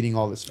like I'm eating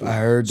all this food. I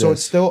heard So this.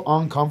 it's still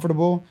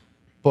uncomfortable,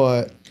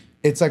 but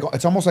it's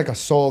almost like a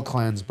soul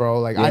cleanse, bro.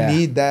 Like Yeah. I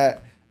need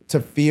that to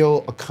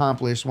feel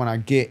accomplished when I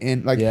get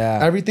in. Like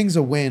everything's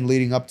a win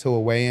leading up to a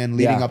weigh-in,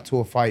 leading up to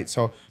a fight.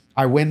 So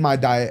I win my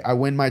diet, I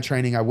win my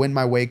training, I win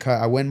my weight cut,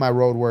 I win my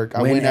road work,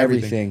 I win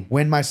everything.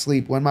 Win my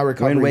sleep, win my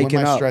recovery, win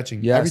waking my up.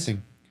 stretching, Yes.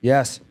 everything.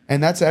 Yes.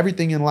 And that's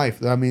everything in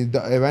life. I mean,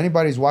 if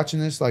anybody's watching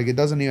this, like it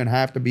doesn't even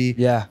have to be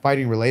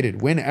fighting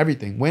related. Win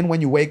everything. Win when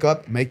you wake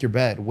up, make your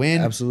bed.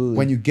 Win Absolutely.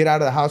 when you get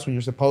out of the house when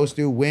you're supposed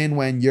to. Win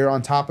when you're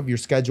on top of your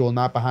schedule,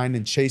 not behind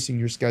and chasing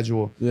your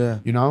schedule. Yeah.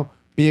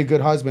 Be a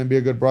good husband, be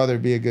a good brother,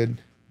 be a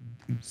good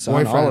Son,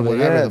 boyfriend, all of it.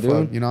 whatever Yeah, the fuck.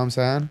 dude. You know what I'm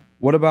saying?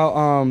 What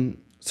about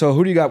so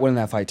who do you got winning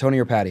that fight? Tony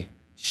or Patty?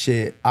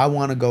 Shit, I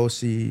want to go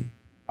see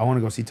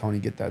Tony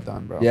get that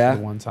done, bro. Yeah?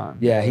 For one time.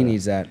 Yeah, he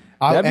needs that.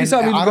 And That'd be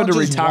something I good to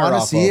don't just retire wanna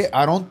off see of. it.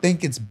 I don't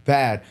think it's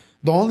bad.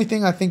 The only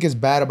thing I think is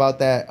bad about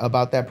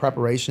that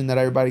preparation that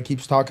everybody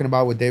keeps talking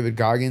about with David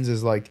Goggins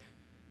is like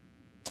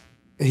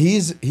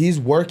he's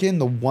working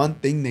the one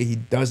thing that he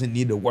doesn't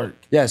need to work.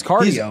 Yeah, it's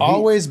cardio. He's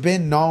always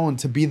been known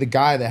to be the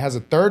guy that has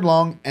a third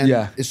lung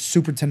and is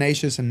super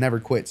tenacious and never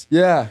quits.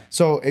 Yeah.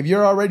 So if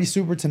you're already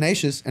super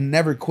tenacious and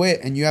never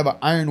quit and you have an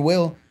iron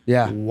will,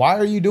 why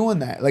are you doing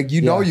that? Like,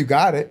 you know you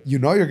got it. You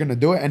know you're going to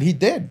do it. And he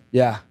did.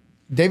 Yeah.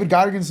 David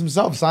Goggins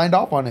himself signed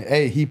off on it.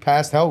 Hey, he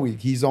passed Hell Week.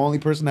 He's the only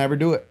person to ever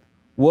do it.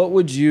 What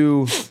would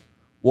you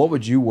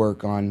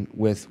work on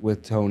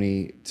with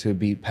Tony to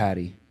beat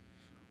Patty?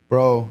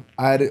 Bro,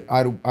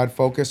 I'd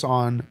focus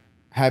on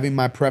having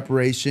my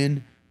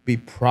preparation be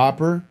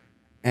proper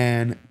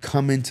and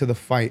come into the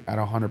fight at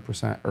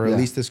 100%, or at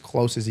least as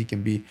close as he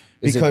can be.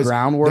 Is Because it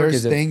groundwork?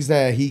 there's things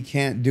that he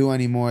can't do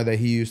anymore that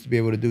he used to be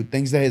able to do.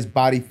 Things that his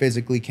body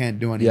physically can't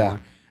do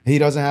anymore. He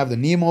doesn't have the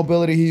knee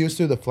mobility he used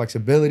to, the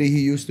flexibility he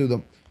used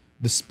to,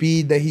 the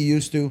speed that he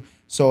used to.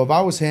 So if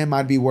I was him,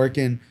 I'd be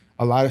working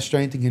a lot of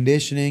strength and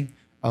conditioning,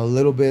 a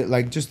little bit,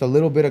 like just a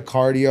little bit of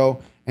cardio,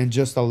 and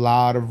just a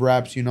lot of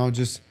reps, you know,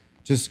 just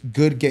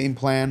good game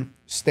plan.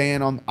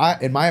 Staying on,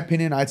 in my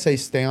opinion, I'd say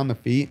stay on the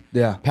feet.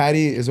 Yeah.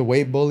 Patty is a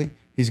weight bully.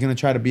 He's gonna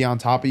try to be on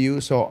top of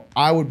you. So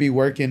I would be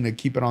working to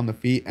keep it on the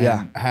feet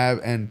and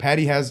and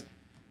Patty has,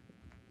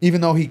 even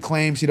though he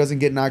claims he doesn't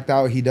get knocked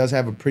out, he does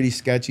have a pretty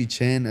sketchy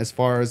chin as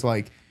far as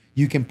like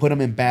you can put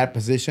him in bad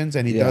positions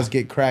and he does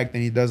get cracked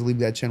and he does leave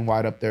that chin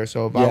wide up there.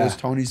 So if I was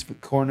Tony's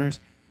corners,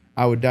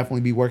 I would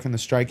definitely be working the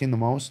striking the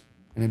most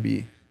and it'd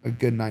be a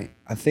good night.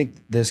 I think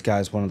this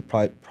guy's one of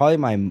the probably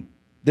my.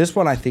 This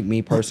one, I think,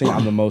 me personally,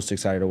 I'm the most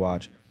excited to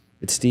watch.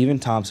 It's Stephen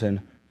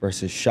Thompson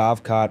versus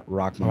Shavkat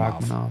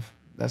Rakhmonov.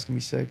 That's going to be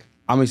sick.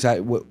 I'm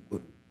excited.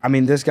 I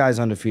mean, this guy's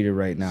undefeated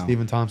right now.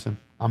 Stephen Thompson.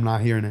 I'm not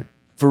hearing it.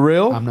 For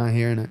real? I'm not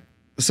hearing it.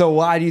 So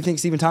why do you think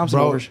Stephen Thompson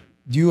Bro, over?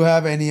 do you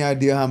have any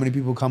idea how many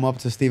people come up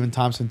to Stephen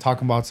Thompson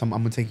talking about I'm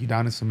going to take you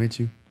down and submit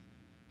you?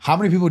 How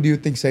many people do you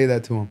think say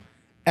that to him?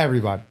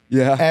 Everybody.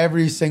 Yeah.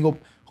 Every single...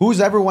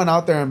 Who's ever went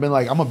out there and been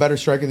like, I'm a better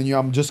striker than you,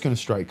 I'm just going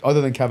to strike,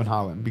 other than Kevin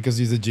Holland, because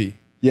he's a G.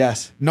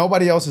 Yes.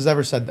 Nobody else has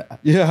ever said that.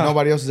 Yeah.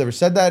 Nobody else has ever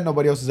said that.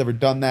 Nobody else has ever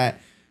done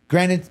that.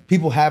 Granted,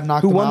 people have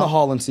knocked him out. Who won the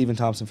Holland Stephen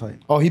Thompson fight?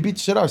 Oh, he beat the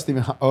shit out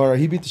of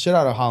he beat the shit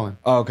out of Holland.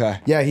 Oh,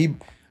 okay. Yeah,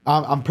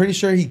 I'm pretty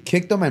sure he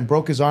kicked him and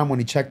broke his arm when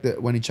he checked the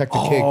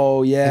kick.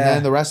 Oh, yeah. And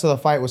then the rest of the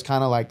fight was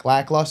kind of like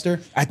lackluster.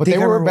 But they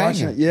were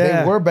banging.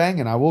 Yeah. They were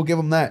banging. I will give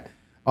them that.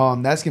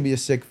 That's gonna be a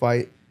sick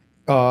fight.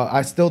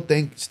 I still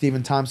think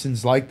Stephen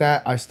Thompson's like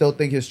that. I still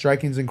think his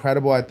striking's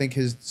incredible. I think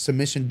his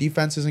submission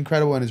defense is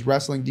incredible and his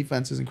wrestling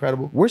defense is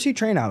incredible. Where's he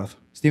train out of?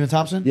 Stephen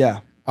Thompson?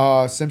 Yeah.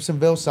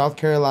 Simpsonville, South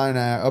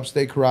Carolina,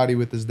 upstate karate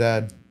with his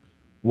dad.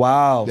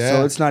 Wow. Yeah.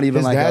 So it's not even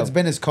his like dad's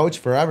been his coach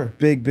forever.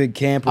 Big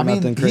camp or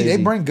nothing crazy. They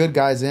bring good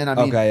guys in. I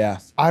mean, okay, yeah.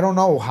 I don't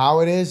know how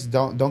it is.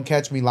 Don't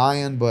catch me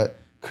lying, but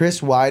Chris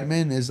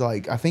Weidman is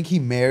like, I think he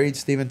married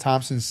Stephen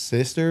Thompson's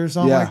sister or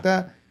something like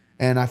that.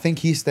 And I think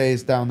he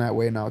stays down that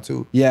way now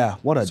too. Yeah,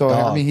 what a dog.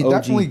 I mean, he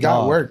definitely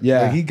got work.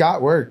 Yeah, like, he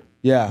got work.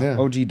 Yeah,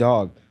 OG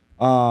dog.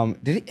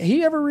 Did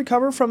he ever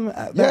recover from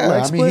that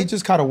leg split? I mean, he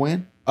just caught a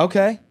win.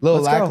 Okay,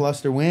 little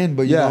lackluster win,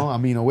 but you know, I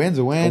mean, a win's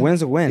a win. A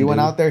win's a win. He went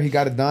out there, he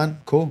got it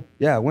done. Cool.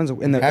 Yeah, wins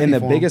in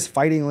the biggest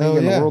fighting league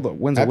in the world. A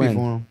win's a win.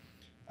 For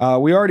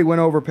him. We already went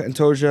over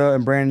Pantoja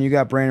and Brandon. You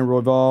got Brandon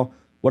Royval.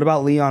 What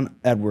about Leon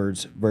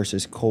Edwards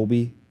versus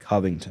Colby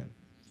Covington?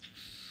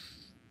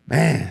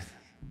 Man.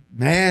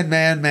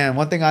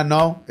 One thing I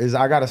know is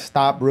I gotta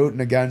stop not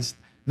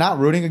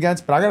rooting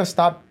against, but I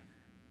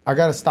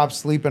gotta stop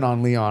sleeping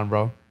on Leon,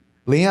 bro.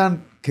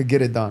 Leon could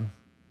get it done.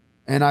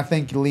 And I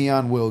think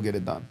Leon will get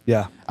it done.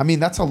 Yeah. I mean,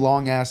 that's a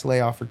long ass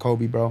layoff for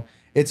Kobe, bro.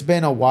 It's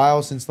been a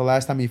while since the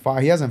last time he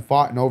fought. He hasn't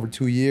fought in over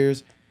 2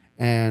 years.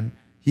 And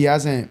he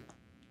hasn't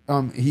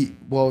he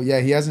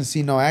hasn't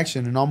seen no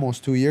action in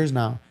almost 2 years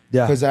now.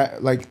 Yeah. Because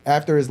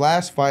after his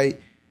last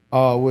fight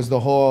was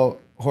the whole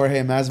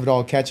Jorge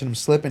Masvidal catching him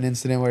slipping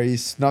incident where he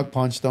snuck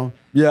punched him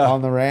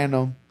on the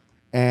random.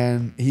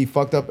 And he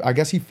fucked up. I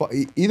guess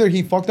either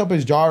he fucked up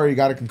his jaw or he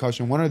got a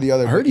concussion. One or the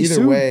other. I heard he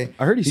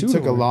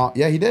took a long.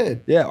 Yeah, he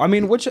did. Yeah, I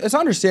mean, which it's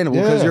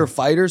understandable because you're a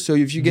fighter. So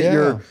if you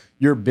get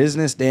your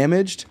business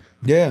damaged,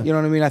 you know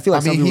what I mean. I feel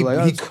like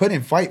he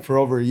couldn't fight for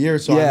over a year.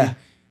 So I mean,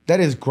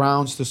 that is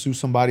grounds to sue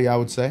somebody. I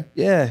would say.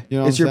 Yeah, you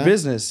know, it's your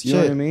business. You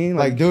know what I mean.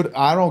 Like, dude,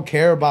 I don't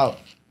care about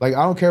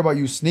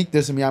you sneak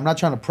dissing me. I'm not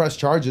trying to press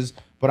charges,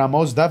 but I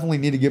most definitely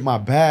need to get my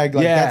bag.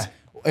 Like that's.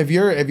 If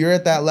you're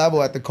at that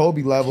level, at the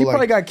Kobe level, you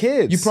probably got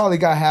kids. You probably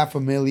got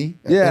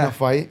 $500,000 in a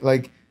fight,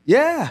 like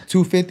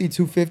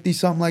 250,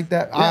 something like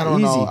that. I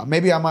don't know.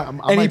 Maybe I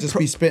might just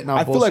be spitting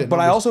out bullshit. But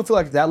I also feel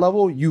like at that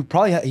level, he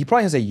probably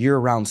has a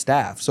year-round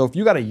staff. So if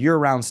you got a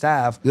year-round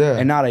staff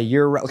and not a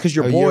year-round, because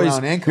your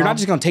boys, you're not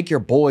just gonna take your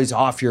boys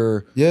off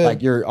your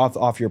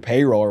off your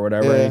payroll or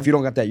whatever. And if you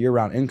don't got that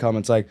year-round income,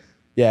 it's like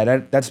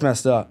that's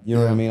messed up. You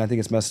know what I mean? I think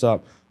it's messed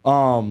up.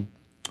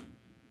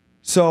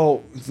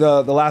 So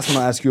the last one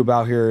I'll ask you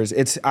about here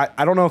is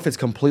I don't know if it's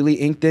completely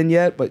inked in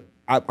yet, but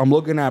I'm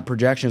looking at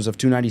projections of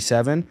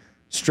 297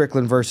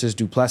 Strickland versus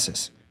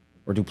Duplessis.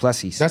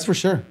 That's for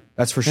sure.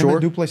 That's for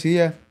sure. Duplessis,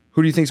 yeah.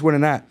 Who do you think's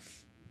winning that?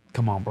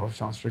 Come on, bro.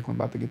 Sean Strickland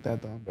about to get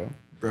that done, bro.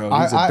 Bro,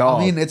 he's a dog.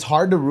 I mean, it's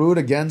hard to root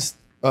against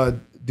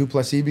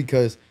Duplessis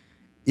because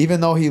even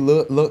though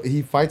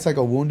he fights like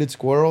a wounded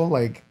squirrel,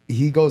 like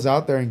he goes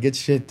out there and gets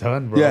shit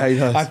done, bro. Yeah, he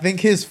does. I think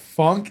his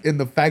funk and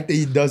the fact that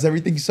he does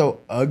everything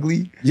so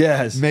ugly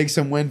makes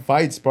him win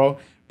fights, bro.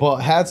 But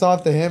hats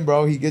off to him,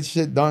 bro. He gets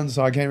shit done,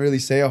 so I can't really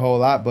say a whole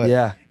lot.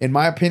 But in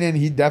my opinion,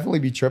 he'd definitely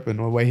be tripping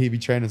the way he be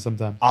training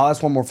sometimes. I'll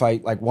ask one more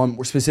fight, like one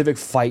more specific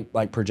fight,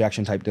 like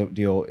projection type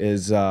deal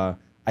is I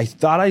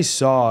thought I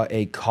saw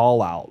a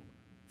call out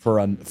for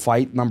a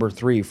fight number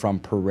 3 from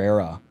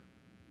Pereira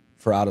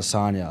for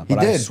Adesanya. He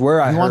But did. I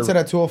swear he I wants heard. it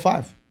at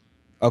 205.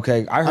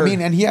 Okay, I heard. I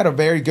mean, and he had a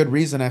very good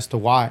reason as to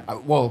why.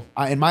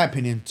 In my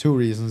opinion, 2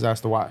 reasons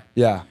as to why.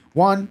 yeah,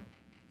 One,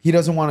 he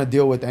doesn't want to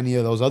deal with any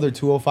of those other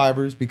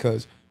 205ers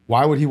because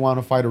why would he want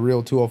to fight a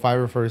real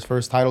 205er for his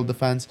first title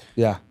defense?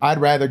 yeah, I'd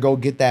rather go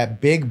get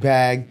that big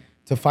bag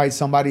to fight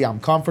somebody I'm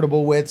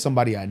comfortable with,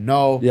 somebody I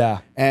know. Yeah.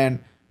 And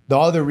the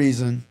other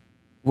reason,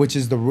 which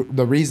is the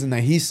reason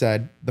that he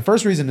said, the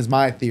first reason is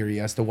my theory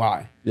as to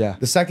why. Yeah.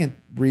 The second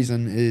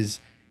reason is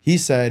he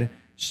said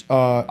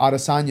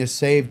Adesanya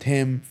saved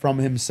him from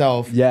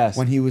himself Yes.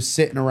 when he was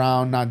sitting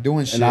around not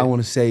doing shit. and I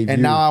want to save And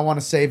you. now I want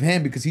to save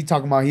him because he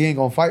talking about he ain't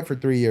gonna fight for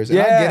 3 years. And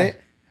Yeah.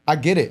 I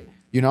get it,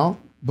 you know?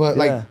 But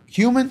Yeah. like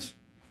humans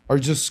are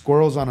just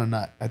squirrels on a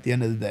nut at the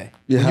end of the day.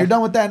 Yeah. When you're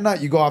done with that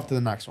nut, you go off to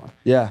the next one.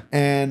 yeah,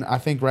 And I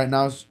think right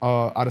now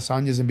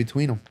Adesanya's in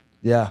between them.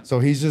 yeah, So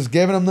he's just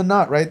giving him the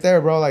nut right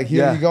there, bro. Like,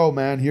 here Yeah. you go,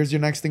 man. Here's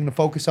your next thing to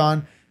focus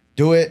on.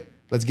 Do it.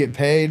 Let's get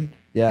paid.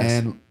 Yes.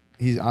 And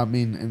he's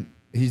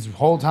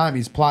whole time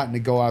he's plotting to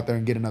go out there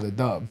and get another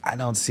dub. I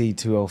don't see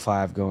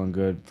 205 going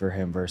good for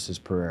him versus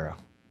Pereira.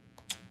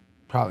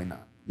 Probably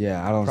not.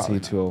 Yeah, I don't Probably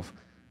see not.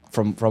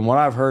 205. From what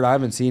I've heard, I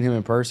haven't seen him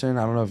in person.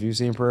 I don't know if you've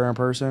seen Pereira in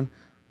person,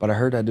 but I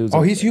heard that dude's.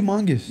 Oh, he's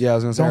humongous. Yeah, I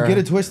was gonna say, Don't I get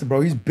heard- it twisted,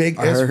 bro. He's big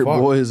I as heard fuck.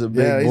 boy is a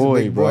big he's boy,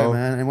 a big bro.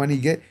 man. And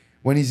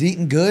when he's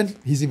eating good,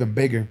 he's even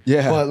bigger.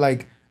 Yeah. But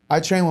like, I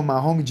train with my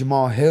homie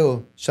Jamal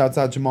Hill. Shouts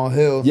out Jamal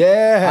Hill.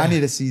 Yeah. I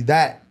need to see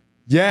that.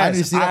 Yes, I need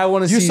to see that. I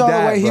want to see You saw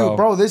that, the way bro.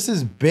 bro. This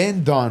has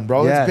been done,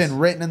 bro. Yes. It's been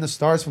written in the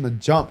stars from the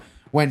jump.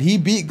 When he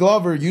beat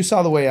Glover, you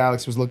saw the way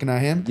Alex was looking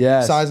at him,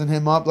 Yes. sizing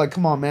him up. Like,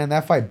 come on, man,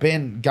 that fight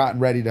been gotten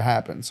ready to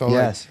happen. So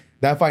Yes. like,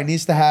 that fight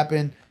needs to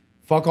happen.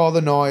 Fuck all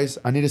the noise.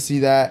 I need to see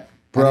that.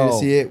 I Bro. need to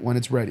see it when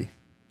it's ready.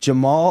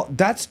 Jamal,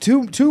 that's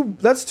two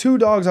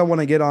dogs I want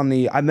to get on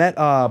the. I met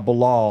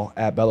Bilal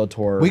at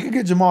Bellator. We could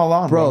get Jamal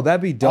on, Bro,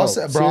 that'd be dope.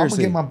 Bro, I'm gonna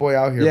Seriously. get my boy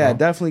out here. Yeah, bro.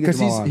 definitely get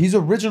Jamal on. he's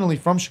originally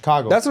from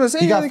Chicago. That's what I'm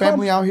saying. He Yeah, got they call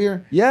family him- out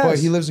here. Yes. But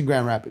he lives in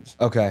Grand Rapids.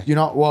 Okay. You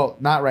know, well,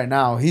 not right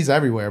now. He's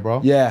everywhere,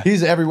 bro. Yeah.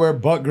 He's everywhere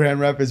but Grand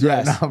Rapids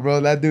Yes. right now,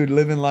 bro. That dude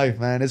living life,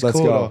 man. It's Let's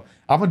cool go. though.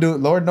 I'm gonna do it.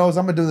 Lord knows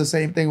I'm gonna do the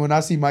same thing when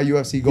I see my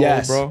UFC goals,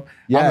 Yes. bro.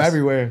 Yes. I'm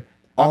everywhere.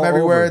 All I'm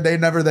everywhere. over. They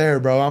never there,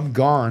 bro. I'm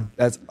gone.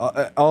 That's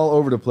all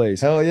over the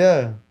place. Hell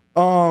yeah.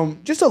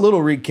 Just a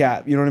little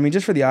recap, you know what I mean?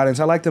 Just for the audience,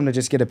 I like them to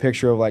just get a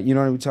picture of like, you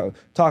know,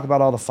 talk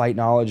about all the fight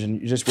knowledge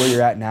and just where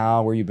you're at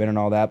now, where you've been and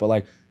all that. But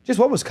like, just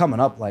what was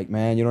coming up like,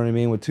 man, you know what I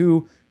mean? With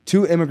two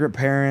immigrant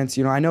parents,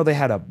 you know, I know they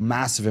had a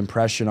massive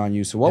impression on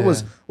you. So what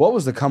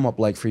was the come up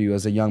like for you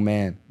as a young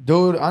man?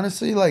 Dude,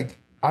 honestly, like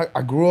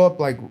I grew up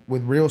like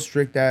with real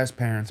strict ass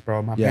parents,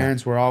 bro. My Yeah.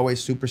 parents were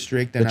always super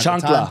strict. And The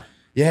at the chancla. time,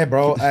 yeah,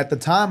 bro. At the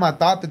time, I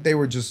thought that they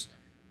were just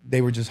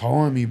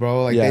hoeing me,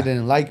 bro. Like Yeah. they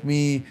didn't like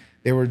me.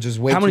 They were just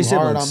way How too many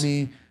hard siblings? on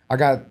me. I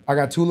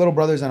got 2 little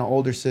brothers and an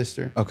older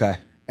sister. Okay.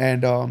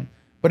 And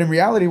but in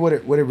reality, what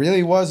it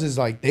really was is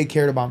like they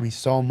cared about me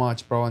so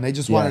much, bro. And they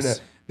just wanted Yes.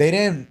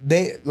 to.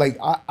 They like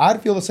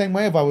I'd feel the same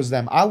way if I was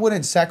them. I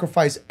wouldn't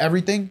sacrifice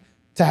everything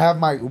to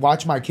have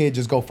watch my kid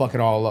just go fuck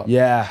it all up.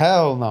 Yeah.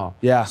 Hell no.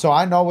 Yeah. So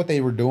I know what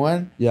they were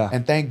doing. Yeah.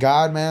 And thank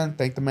God, man.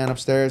 Thank the man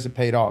upstairs. It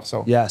paid off.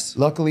 So Yes.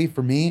 luckily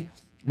for me,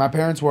 my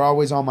parents were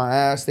always on my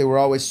ass. They were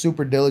always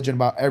super diligent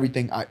about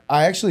everything. I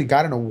actually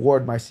got an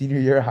award my senior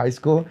year of high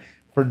school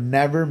for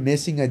never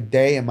missing a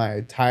day in my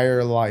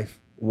entire life.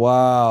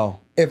 Wow.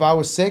 If I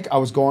was sick, I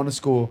was going to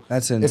school.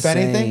 That's If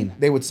anything, insane.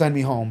 they would send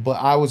me home, but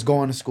I was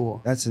going to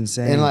school. That's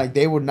insane. And like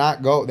they would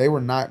not go. They were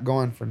not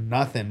going for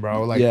nothing,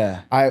 bro. Like Yeah.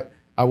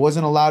 I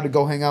wasn't allowed to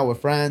go hang out with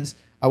friends.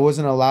 I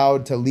wasn't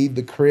allowed to leave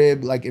the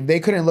crib. Like if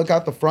they couldn't look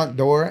out the front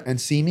door and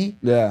see me,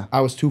 Yeah.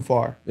 I was too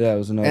far. Yeah, it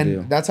was no And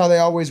deal. that's how they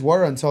always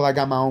were until I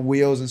got my own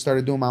wheels and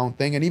started doing my own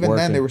thing. And even then,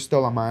 Working. they were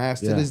still on my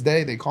ass. Yeah. To this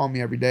day, they call me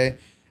every day,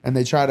 and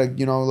they try to,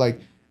 you know, like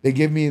they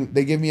give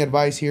me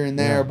advice here and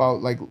there Yeah.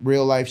 about like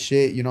real life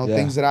shit, you know, Yeah.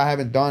 things that I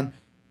haven't done.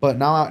 But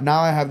now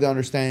I have the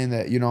understanding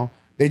that, you know,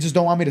 they just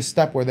don't want me to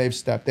step where they've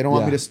stepped. They don't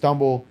want Yeah. me to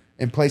stumble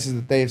in places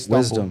that they've stumbled.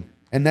 Wisdom.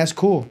 And that's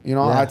cool. You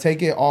know, Yeah. I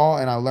take it all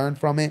and I learn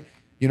from it,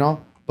 you know.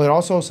 But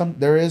also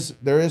there is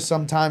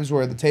some times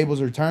where the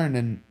tables are turned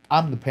and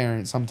I'm the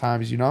parent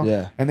sometimes, you know?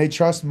 Yeah. And they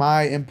trust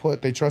my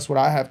input. They trust what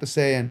I have to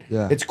say. And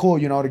Yeah. it's cool,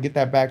 you know, to get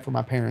that back from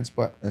my parents.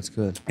 But That's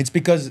good. it's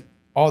because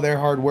all their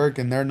hard work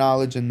and their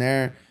knowledge and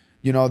their,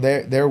 you know,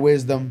 their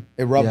wisdom,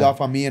 it rubbed Yeah.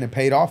 off on me and it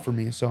paid off for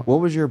me. So What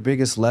was your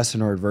biggest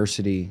lesson or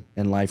adversity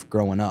in life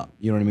growing up?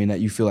 You know what I mean? That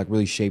you feel like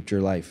really shaped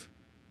your life?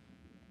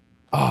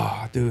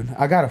 oh, dude,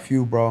 I got a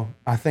few, bro.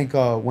 I think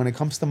when it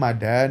comes to my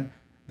dad,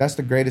 that's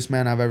the greatest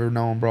man I've ever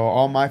known, bro.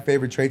 All my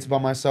favorite traits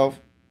about myself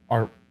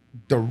are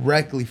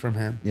directly from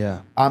him.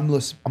 Yeah. I'm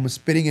a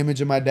spitting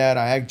image of my dad.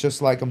 I act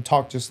just like him,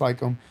 talk just like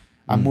him.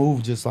 I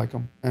move just like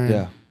him. And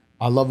Yeah.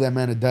 I love that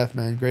man to death,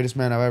 man. Greatest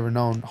man I've ever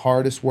known.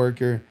 Hardest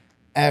worker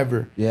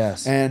ever.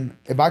 Yes. And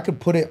if I could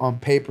put it on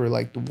paper,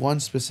 like the one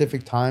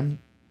specific time,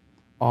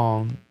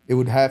 it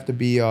would have to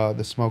be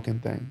the smoking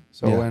thing.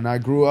 So Yeah. when I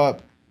grew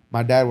up,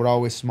 my dad would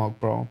always smoke,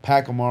 bro.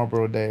 Pack of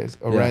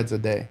Reds a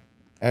day.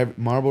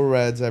 Marlboro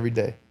Reds every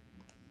day.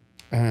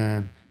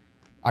 And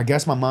I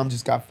guess my mom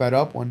just got fed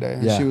up one day,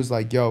 and she was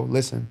like, "Yo,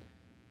 listen,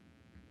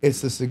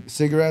 it's the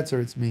cigarettes or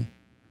it's me.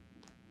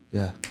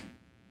 Yeah.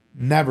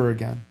 Never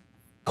again.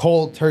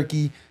 Cold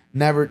turkey.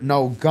 Never.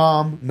 No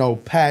gum. No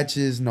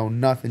patches. No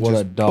nothing. What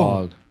just a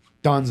dog. Boom,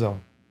 Dunzo.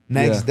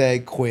 Next day,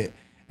 quit.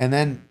 And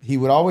then he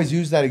would always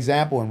use that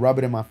example and rub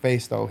it in my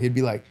face. Though he'd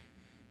be like,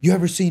 "You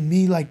ever seen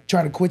me like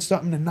try to quit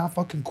something and not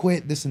fucking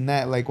quit this and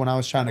that?" Like when I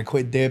was trying to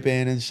quit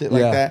dipping and shit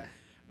like that.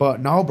 But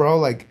no, bro.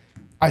 Like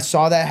I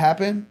saw that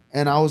happen,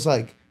 and I was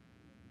like,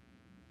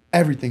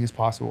 everything is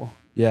possible.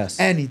 Yes.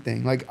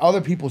 Anything. Like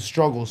other people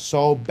struggle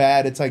so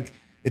bad. It's like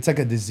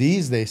a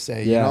disease, they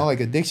say. You know, like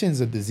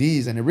addiction's a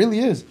disease, and it really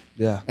is.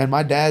 Yeah. And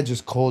my dad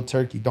just cold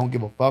turkey, don't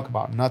give a fuck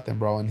about nothing,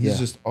 bro. And he's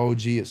just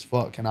OG as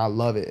fuck, and I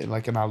love it.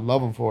 And I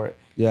love him for it.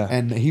 Yeah.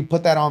 And he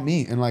put that on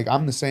me, and like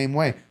I'm the same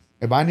way.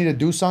 If I need to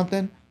do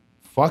something,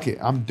 fuck it,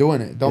 I'm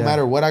doing it. Don't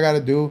matter what I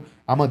gotta do.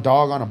 I'm a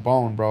dog on a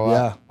bone, bro.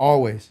 Yeah.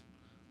 Always.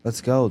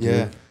 Let's go, dude.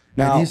 Yeah.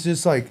 Now, and he's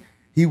just like,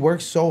 he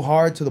works so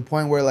hard to the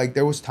point where like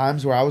there was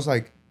times where I was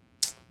like,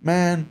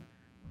 man,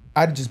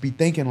 I'd just be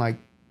thinking like,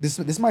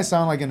 this might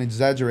sound like an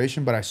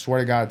exaggeration, but I swear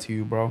to God to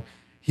you, bro.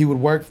 He would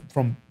work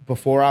from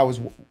before I was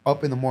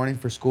up in the morning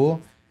for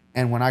school,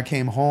 and when I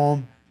came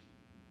home,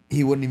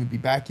 he wouldn't even be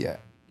back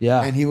yet.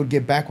 Yeah. And he would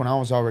get back when I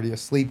was already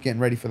asleep, getting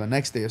ready for the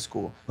next day of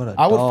school.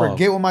 I would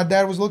forget what my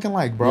dad was looking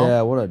like, bro.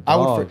 Yeah, what a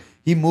dog.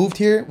 He moved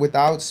here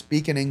without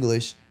speaking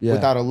English,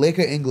 without a lick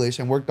of English,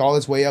 and worked all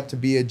his way up to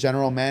be a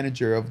general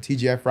manager of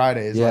TGI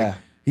Fridays. Yeah. Like,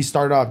 he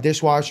started off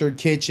dishwasher,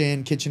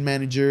 kitchen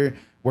manager,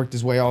 worked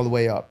his way all the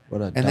way up.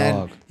 What a and dog.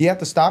 then he had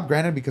to stop,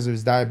 granted, because of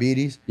his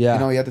diabetes. Yeah. You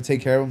know, he had to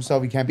take care of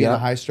himself. He can't be in a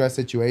high stress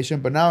situation.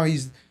 But now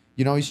he's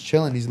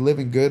chilling. He's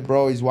living good,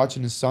 bro. He's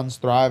watching his sons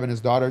thrive and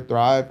his daughter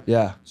thrive.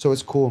 Yeah. So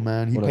it's cool,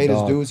 man. He paid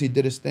his dues. He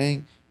did his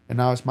thing. And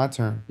now it's my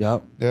turn.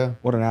 Yep. Yeah.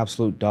 What an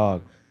absolute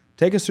dog.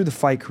 Take us through the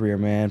fight career,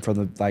 man, from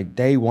the like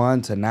day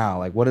one to now.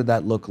 Like, what did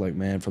that look like,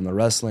 man? From the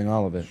wrestling,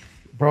 all of it.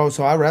 Bro,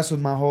 so I wrestled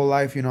my whole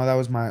life. You know, that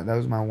was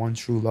my one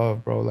true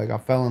love, bro. Like I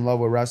fell in love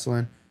with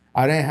wrestling.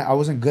 I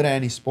wasn't good at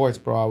any sports,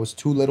 bro. I was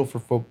too little for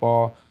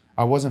football.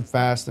 I wasn't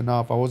fast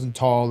enough. I wasn't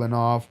tall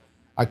enough.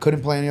 I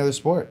couldn't play any other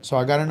sport. So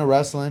I got into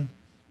wrestling.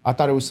 I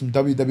thought it was some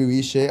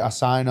WWE shit. I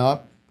signed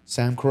up.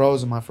 Sam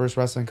Carosa, my first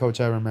wrestling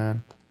coach ever,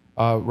 man.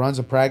 Runs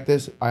a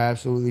practice. I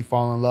absolutely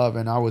fall in love,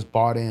 and I was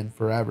bought in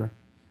forever.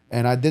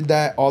 And I did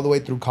that all the way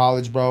through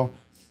college, bro.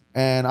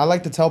 And I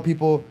like to tell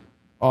people,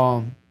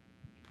 I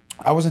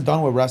wasn't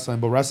done with wrestling,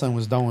 but wrestling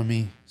was done with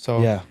me.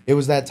 So it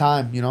was that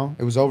time, you know,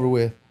 it was over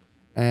with.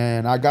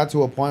 And I got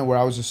to a point where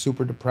I was just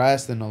super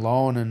depressed and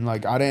alone. And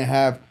like,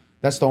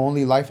 that's the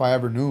only life I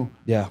ever knew.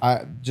 Yeah.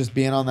 I just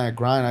being on that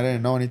grind, I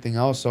didn't know anything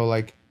else. So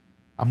like,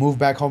 I moved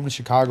back home to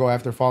Chicago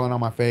after falling on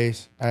my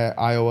face at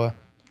Iowa.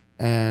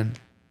 And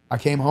I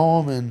came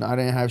home and I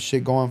didn't have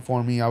shit going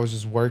for me. I was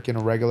just working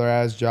a regular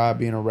ass job,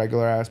 being a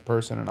regular ass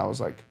person. And I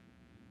was like,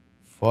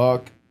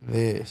 fuck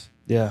this.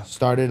 Yeah.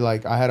 Started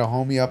like, I had a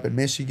homie up in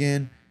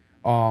Michigan.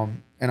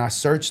 And I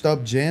searched up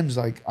gyms.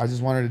 Like I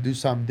just wanted to do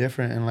something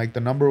different. And like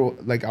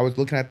I was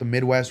looking at the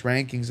Midwest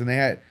rankings, and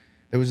there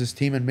was this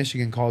team in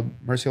Michigan called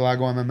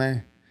Murcielago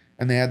MMA.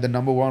 And they had the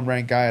 #1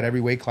 ranked guy at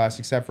every weight class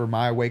except for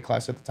my weight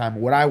class at the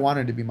time. What I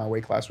wanted to be my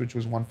weight class, which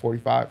was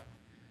 145.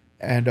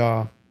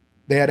 And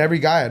they had every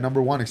guy at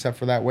 #1 except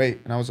for that weight.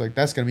 And I was like,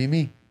 that's going to be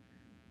me.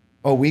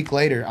 A week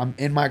later, I'm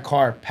in my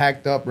car,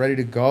 packed up, ready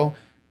to go.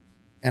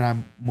 And I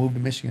moved to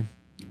Michigan.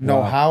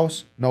 No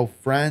house, no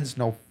friends,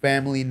 no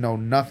family, no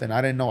nothing.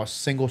 I didn't know a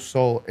single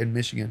soul in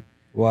Michigan.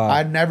 Wow.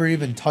 I'd never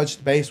even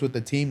touched base with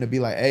the team to be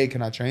like, hey,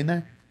 can I train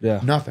there? Yeah.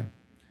 Nothing.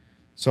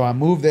 So I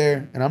moved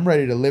there, and I'm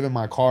ready to live in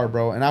my car,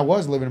 bro. And I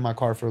was living in my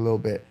car for a little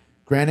bit.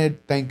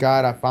 Granted, thank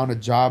God I found a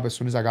job as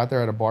soon as I got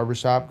there at a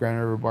barbershop, Grand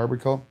River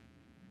Barberco.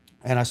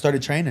 And I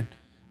started training.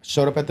 I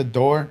showed up at the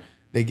door.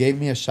 They gave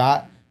me a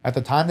shot. At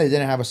the time, they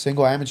didn't have a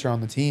single amateur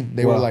on the team.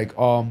 They were like,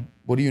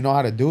 what do you know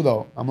how to do,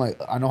 though? I'm like,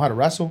 I know how to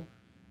wrestle.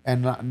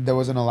 And there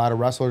wasn't a lot of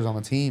wrestlers on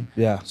the team.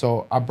 Yeah.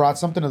 So I brought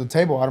something to the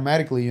table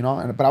automatically, you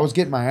know. But I was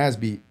getting my ass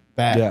beat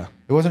bad. Yeah.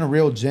 It wasn't a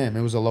real gym.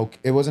 It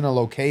wasn't a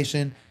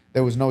location.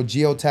 There was no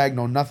geotag,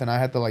 no nothing. I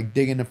had to like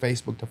dig into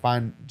Facebook to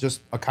find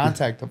just a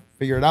contact to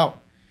figure it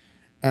out.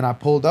 And I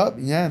pulled up,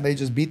 and they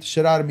just beat the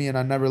shit out of me, and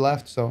I never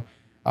left. So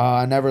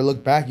I never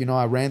looked back. You know,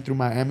 I ran through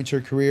my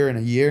amateur career in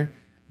a year,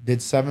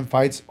 did 7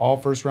 fights, all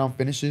first round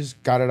finishes,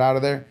 got it out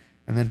of there.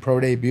 And then pro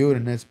debuted,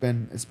 and it's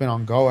been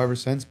on go ever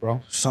since,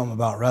 bro. Something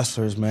about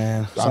wrestlers,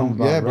 man. Something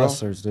about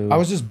wrestlers, dude. I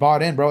was just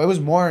bought in, bro. It was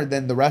more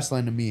than the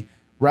wrestling to me.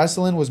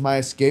 Wrestling was my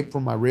escape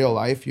from my real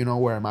life, you know,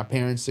 where my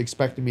parents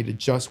expected me to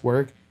just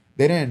work.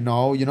 They didn't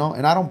know, you know,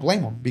 and I don't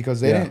blame them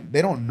because they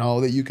don't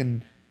know that you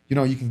can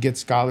get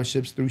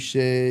scholarships through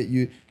shit.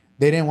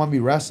 They didn't want me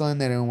wrestling.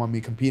 They didn't want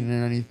me competing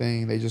in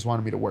anything. They just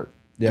wanted me to work.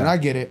 Yeah. And I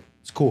get it.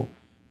 It's cool.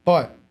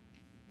 But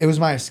it was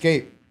my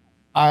escape.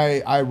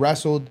 I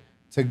wrestled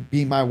to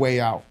be my way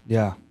out.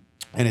 Yeah.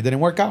 And it didn't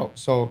work out.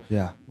 So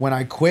when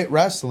I quit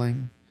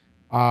wrestling,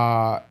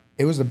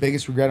 it was the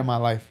biggest regret of my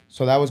life.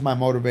 So that was my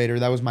motivator.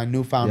 That was my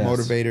newfound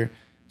motivator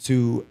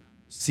to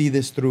see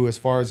this through as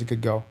far as it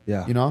could go.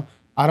 Yeah. You know,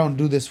 I don't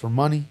do this for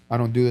money. I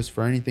don't do this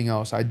for anything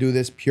else. I do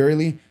this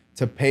purely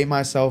to pay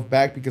myself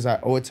back because I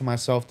owe it to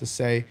myself to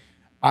say,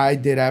 I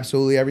did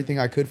absolutely everything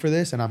I could for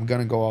this and I'm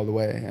going to go all the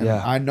way. And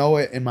I know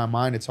it in my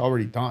mind. It's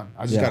already done.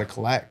 I just got to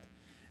collect.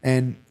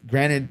 And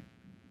granted,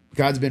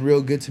 God's been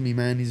real good to me,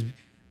 man. He's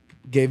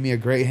gave me a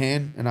great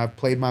hand and I've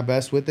played my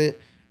best with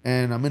it.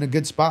 And I'm in a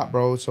good spot,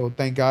 bro. So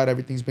thank God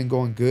everything's been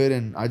going good.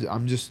 And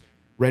I'm just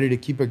ready to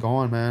keep it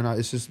going, man.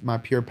 It's just my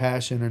pure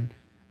passion and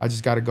I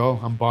just got to go.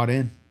 I'm bought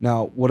in.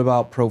 Now, what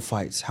about pro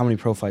fights? How many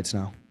pro fights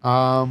now?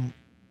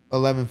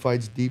 11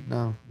 fights deep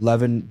now.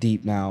 11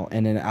 deep now.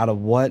 And then out of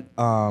what,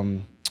 what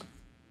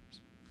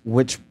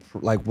do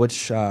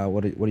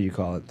you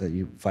call it that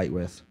you fight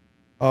with?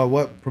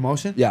 What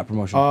promotion? Yeah,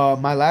 promotion.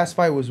 My last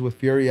fight was with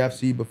Fury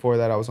FC. Before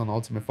that, I was on the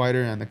Ultimate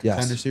Fighter and the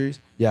Contender Series.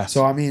 Yes.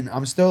 So I mean,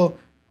 I'm still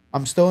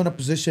in a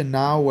position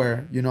now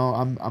where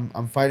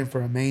I'm fighting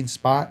for a main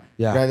spot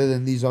rather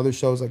than these other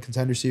shows like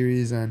Contender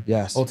Series and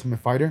Ultimate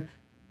Fighter.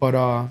 But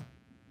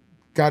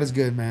God is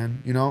good,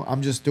 man.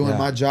 I'm just doing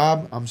my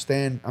job. I'm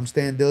staying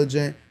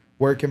diligent,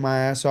 working my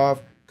ass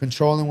off,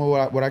 controlling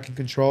what I can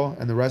control,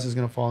 and the rest is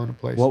gonna fall into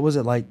place. What was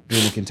it like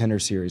doing the Contender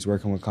Series,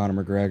 working with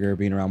Conor McGregor,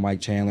 being around Mike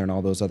Chandler and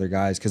all those other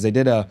guys? Because they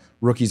did a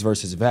rookies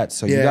versus vets,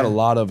 so you got a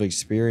lot of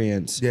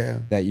experience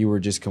that you were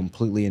just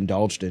completely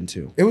indulged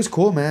into. It was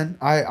cool, man.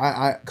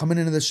 I coming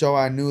into the show,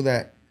 I knew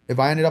that if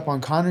I ended up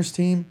on Conor's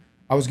team,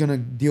 I was gonna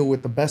deal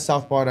with the best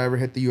southpaw to ever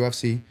hit the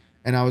UFC,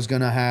 and I was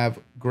gonna have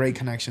great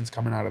connections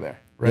coming out of there,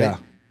 right? Yeah.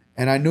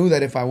 And I knew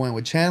that if I went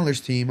with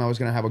Chandler's team, I was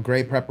gonna have a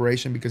great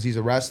preparation because he's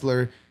a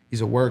wrestler.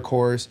 He's a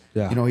workhorse.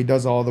 Yeah. He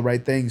does all the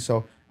right things.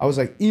 So I was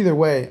like, either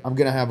way, I'm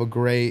going to have a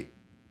great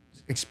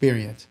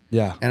experience.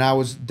 Yeah. And I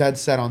was dead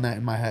set on that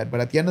in my head.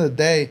 But at the end of the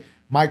day,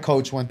 my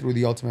coach went through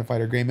the Ultimate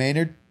Fighter, Gray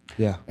Maynard.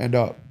 Yeah.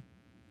 And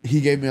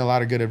he gave me a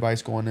lot of good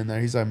advice going in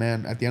there. He's like,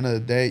 man, at the end of the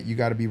day, you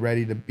got to be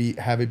ready to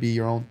have it be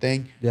your own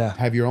thing. Yeah.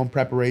 Have your own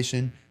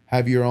preparation,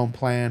 have your own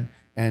plan,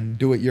 and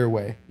do it your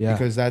way. Yeah.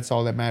 Because that's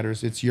all that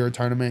matters. It's your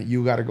tournament.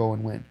 You got to go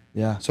and win.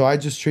 Yeah. So I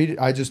just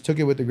took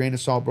it with a grain of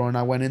salt, bro. And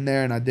I went in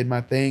there and I did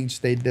my thing,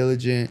 stayed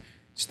diligent,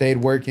 stayed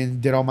working,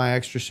 did all my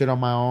extra shit on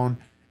my own.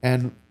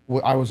 And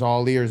I was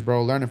all ears,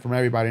 bro, learning from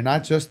everybody,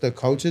 not just the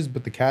coaches,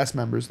 but the cast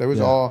members. There was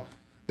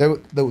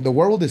the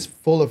world is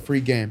full of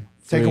free game.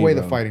 Take away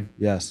the fighting.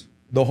 Yes.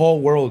 The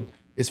whole world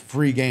is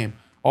free game.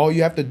 All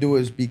you have to do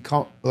is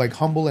become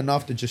humble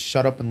enough to just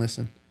shut up and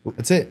listen.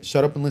 That's it.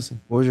 Shut up and listen.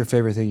 What was your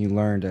favorite thing you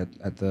learned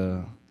at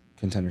the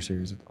Contender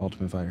Series, at the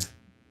Ultimate Fighter?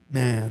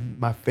 Man,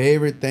 my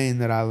favorite thing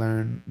that I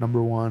learned, number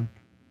one,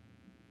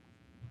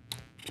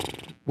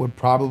 would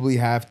probably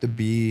have to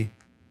be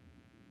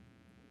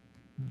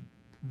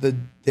the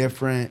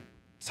different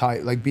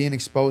type, like being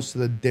exposed to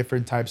the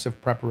different types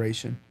of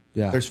preparation.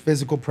 Yeah. There's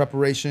physical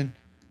preparation,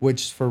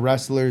 which for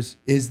wrestlers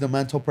is the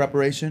mental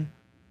preparation,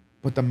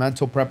 but the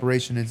mental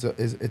preparation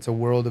it's a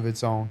world of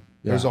its own.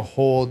 Yeah. There's a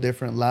whole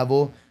different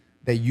level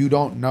that you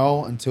don't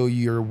know until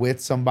you're with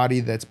somebody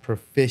that's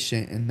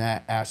proficient in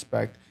that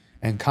aspect.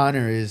 And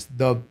Conor is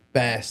the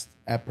best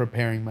at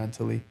preparing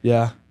mentally.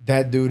 Yeah.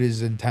 That dude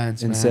is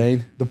intense, insane.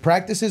 Man. The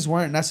practices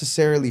weren't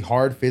necessarily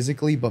hard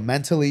physically, but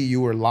mentally you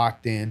were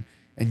locked in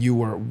and you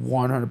were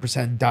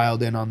 100%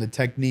 dialed in on the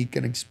technique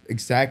and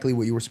exactly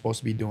what you were supposed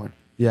to be doing.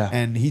 Yeah.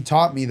 And he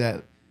taught me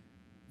that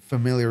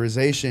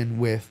familiarization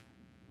with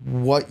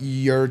what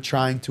you're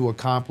trying to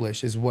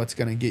accomplish is what's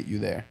going to get you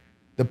there.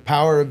 The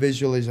power of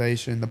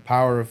visualization, the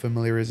power of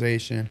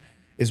familiarization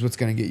is what's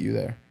going to get you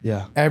there.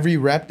 Yeah. Every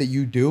rep that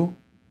you do,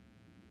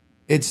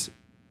 it's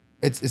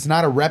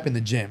not a rep in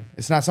the gym.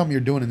 It's not something you're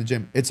doing in the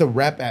gym. It's a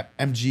rep at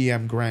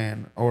MGM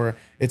Grand, or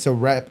it's a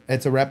rep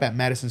at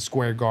Madison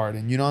Square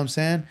Garden. You know what I'm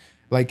saying?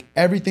 Like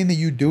everything that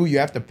you do, you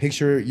have to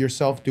picture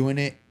yourself doing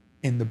it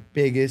in the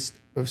biggest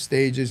of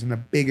stages, in the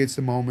biggest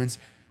of moments,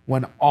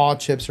 when all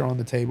chips are on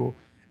the table.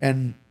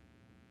 And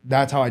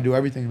that's how I do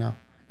everything now.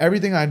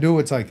 Everything I do,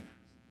 it's like,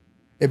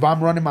 if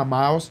I'm running my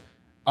miles,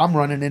 I'm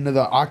running into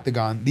the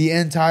octagon. The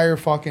entire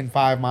fucking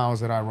 5 miles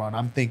that I run,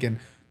 I'm thinking,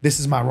 this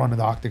is my run of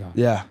the octagon.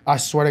 Yeah. I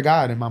swear to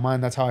God, in my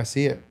mind, that's how I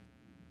see it.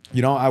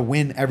 I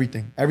win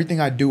everything. Everything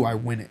I do, I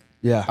win it.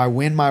 Yeah. I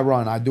win my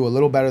run. I do a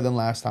little better than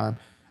last time.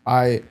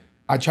 I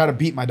try to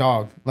beat my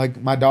dog. Like,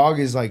 my dog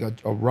is like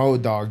a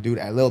road dog, dude.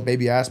 Little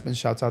baby Aspen,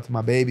 shouts out to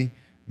my baby.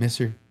 Miss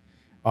her.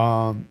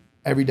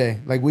 Every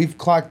day. Like, we've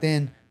clocked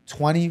in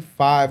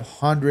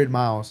 2,500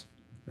 miles.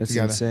 That's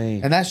together.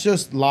 insane. And that's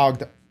just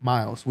logged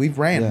miles. We've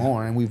ran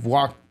more and we've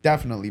walked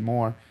definitely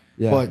more.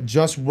 Yeah. But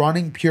just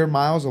running pure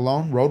miles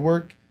alone, road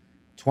work,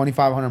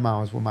 2,500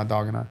 miles with my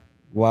dog and I.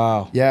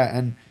 Wow. Yeah,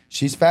 and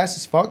she's fast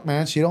as fuck,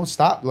 man. She don't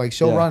stop. Like,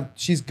 she'll run.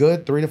 She's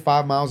good 3 to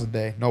 5 miles a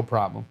day, no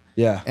problem.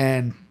 Yeah.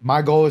 And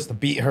my goal is to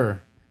beat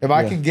her. If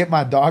I can get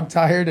my dog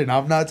tired and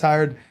I'm not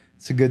tired,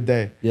 it's a good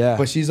day. Yeah.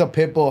 But she's a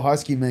pit bull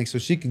husky mix, so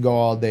she can go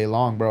all day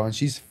long, bro, and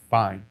she's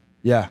fine.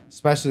 Yeah.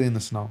 Especially in the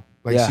snow.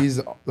 Like, she's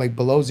like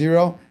below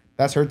zero.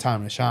 That's her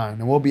time to shine,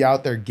 and we'll be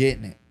out there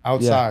getting it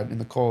outside in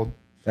the cold.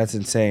 That's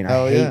insane.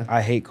 Hell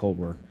I hate cold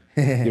work.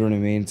 You know what I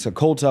mean? So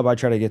cold tub, I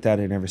try to get that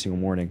in every single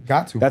morning.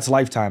 Got to. That's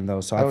lifetime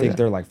though. So I Oh, think yeah.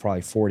 they're like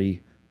probably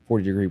 40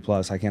 degree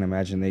plus. I can't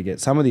imagine they get,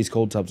 some of these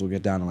cold tubs will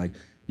get down to like,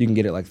 you can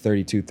get it like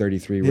 32,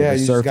 33. Where Yeah, the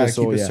you just gotta surface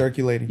keep will, it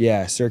circulating.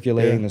 Yeah,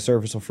 circulating. Yeah. The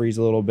surface will freeze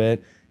a little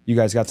bit. You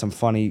guys got some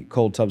funny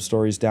cold tub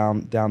stories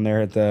down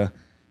there at the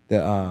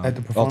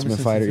Performance Ultimate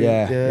Fighter.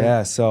 Institute.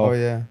 Yeah. So Oh,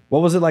 yeah.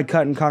 what was it like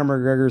cutting Conor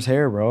McGregor's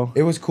hair, bro?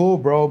 It was cool,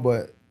 bro,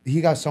 but he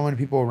got so many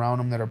people around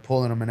him that are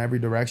pulling him in every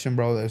direction,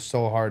 bro. That it's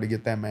so hard to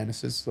get that man to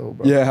sit still,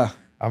 bro. Yeah.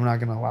 I'm not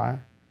gonna lie,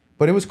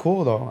 but it was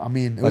cool though. I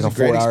mean, it Like was a a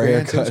great 4-hour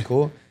experience. It was haircut.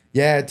 cool.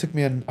 Yeah, it took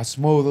me a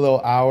smooth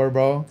little hour,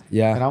 bro.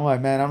 Yeah. And I'm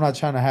like, man, I'm not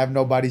trying to have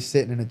nobody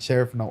sitting in a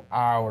chair for no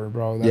hour,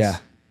 bro. Yeah.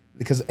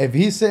 Because if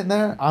he's sitting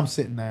there, I'm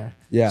sitting there.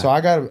 Yeah. So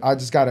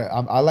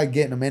I like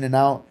getting them in and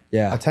out.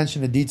 Yeah.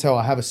 Attention to detail.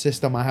 I have a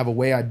system. I have a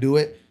way I do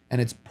it,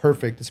 and it's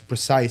perfect. It's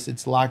precise.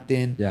 It's locked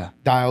in. Yeah.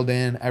 Dialed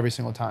in every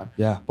single time.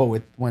 Yeah. But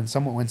when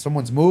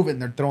someone's moving,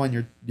 they're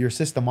throwing your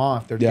system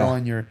off. They're Yeah.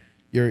 throwing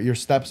your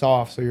steps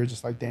off. So you're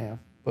just like, damn.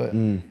 But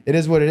it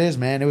is what it is,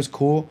 man. It was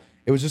cool.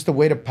 It was just a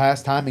way to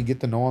pass time and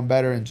get to know him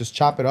better and just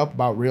chop it up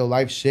about real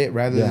life shit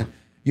rather than,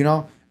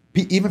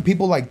 even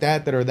people like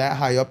that are that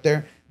high up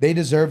there, they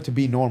deserve to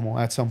be normal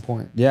at some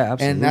point. Yeah,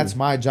 absolutely. And that's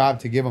my job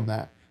to give them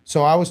that.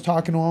 So I was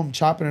talking to him,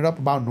 chopping it up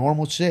about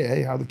normal shit.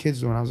 Hey, how the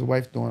kids doing? How's the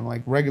wife doing?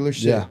 Like regular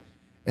shit. Yeah.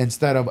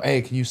 Instead of,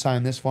 hey, can you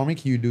sign this for me?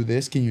 Can you do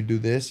this? Can you do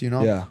this?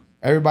 Yeah.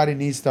 Everybody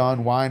needs to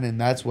unwind, and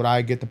that's what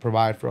I get to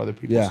provide for other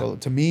people. Yeah. So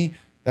to me,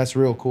 that's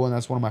real cool, and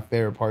that's one of my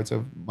favorite parts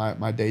of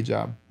my day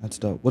job. That's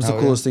dope. What's Hell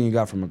the coolest thing you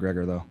got from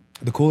McGregor though?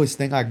 The coolest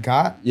thing I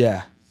got,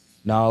 Yeah.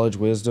 Knowledge,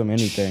 wisdom,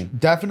 anything.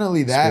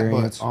 definitely that.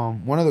 Experience. But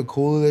one of the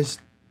coolest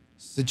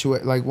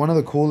one of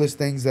the coolest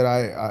things that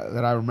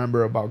I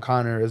remember about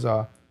Conor is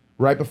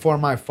right before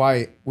my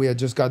fight, we had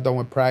just got done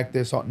with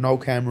practice. No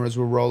cameras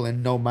were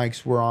rolling, no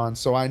mics were on,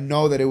 so I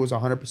know that it was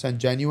 100%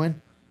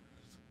 genuine.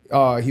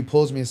 He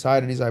pulls me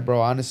aside and he's like,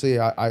 bro, honestly,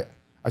 I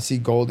see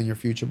gold in your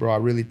future, bro. I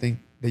really think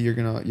that you're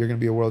gonna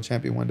be a world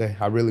champion one day.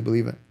 I really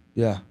believe it.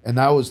 Yeah. And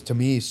that was, to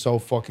me, so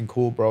fucking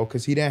cool, bro,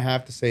 because he didn't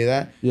have to say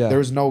that. Yeah. There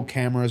was no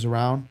cameras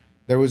around.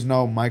 There was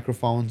no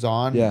microphones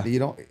on. Yeah. He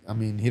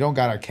don't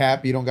got a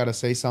cap. You don't got to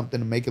say something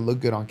to make it look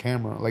good on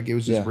camera. Like, it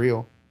was just Yeah.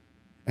 real.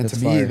 And That's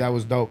to me, fire. that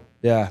was dope.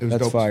 Yeah, It was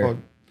that's dope fire. as fuck.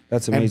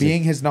 That's amazing. And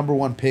being his number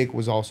one pick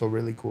was also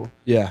really cool.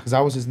 Yeah. Because I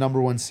was his number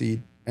one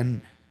seed.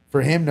 And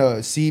for him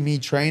to see me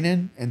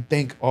training and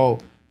think, oh,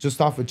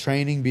 just off of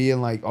training,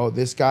 being like, oh,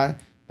 this guy,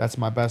 that's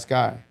my best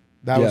guy.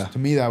 That Yeah. was, to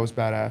me, that was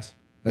badass.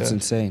 That's Yeah.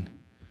 insane.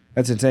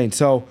 That's insane.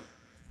 So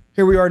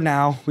here we are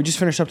now. We just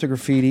finished up the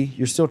graffiti.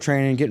 You're still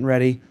training, getting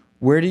ready.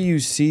 Where do you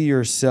see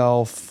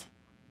yourself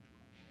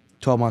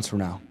 12 months from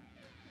now?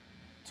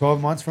 12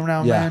 months from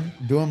now, Yeah. man,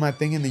 doing my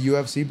thing in the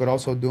UFC, but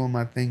also doing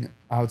my thing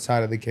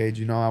outside of the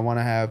cage. I want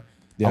to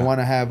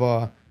have,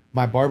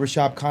 my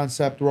barbershop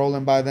concept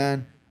rolling by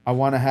then. I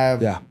want to have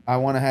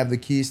the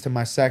keys to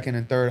my second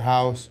and third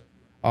house.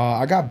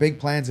 I got big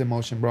plans in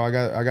motion, bro.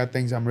 I got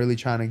things I'm really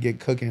trying to get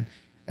cooking,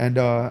 and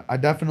I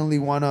definitely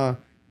want to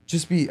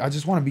I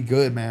just want to be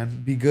good,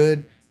 man. Be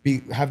good.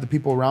 Have the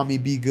people around me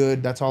be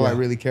good. That's all I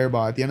really care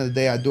about. At the end of the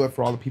day, I do it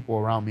for all the people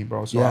around me,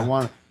 bro. So I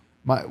want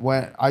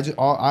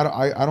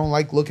I don't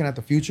like looking at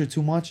the future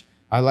too much.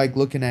 I like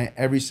looking at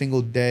every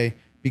single day,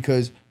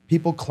 because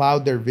people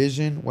cloud their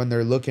vision when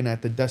they're looking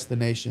at the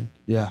destination.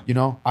 Yeah.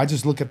 I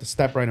just look at the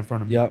step right in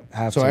front of me. Yep.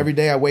 Have So to. every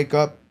day I wake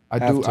up, I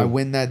to.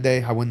 win that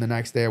day, I win the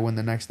next day, I win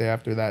the next day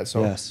after that.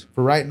 So Yes.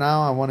 for right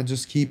now, I want to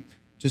just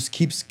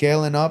keep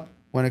scaling up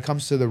when it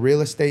comes to the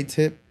real estate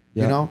tip.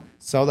 Yep.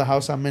 Sell the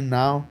house I'm in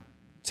now,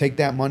 take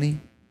that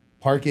money,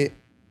 park it,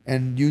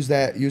 and use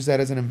that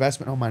as an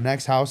investment on my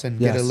next house, and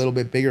get a Yes. little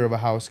bit bigger of a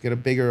house,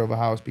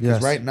 because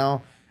Yes. right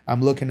now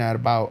I'm looking at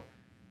about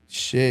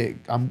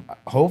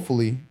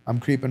I'm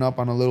creeping up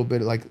on a little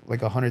bit, like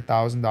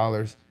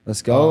 $100,000.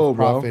 Let's go,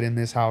 bro. Profit in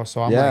this house.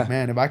 So I'm Yeah. like,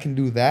 man, if I can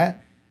do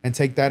that and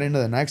take that into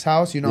the next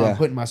house, Yeah. I'm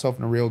putting myself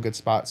in a real good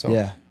spot. So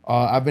Yeah.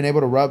 I've been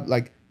able to rub,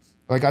 like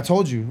I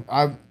told you,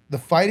 the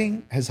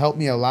fighting has helped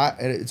me a lot.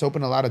 It's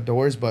opened a lot of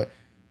doors, but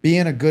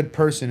being a good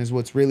person is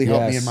what's really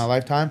helped me Yes. in my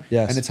lifetime.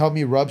 Yes. And it's helped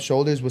me rub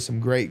shoulders with some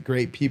great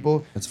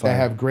people That's that fire.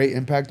 have great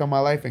impact on my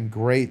life and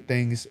great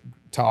things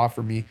to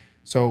offer me.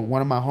 So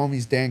one of my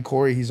homies, Dan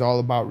Corey, he's all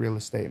about real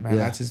estate, man. Yeah.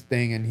 That's his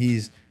thing, and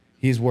he's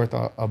worth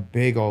a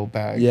big old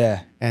bag. Yeah.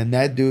 And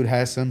that dude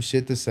has some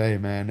shit to say,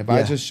 man. If I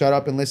Yeah. just shut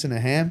up and listen to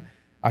him,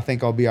 I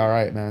think I'll be all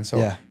right, man. So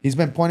Yeah. he's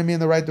been pointing me in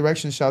the right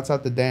direction. Shouts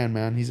out to Dan,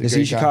 man. He's a Is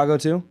great he guy. Chicago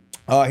too?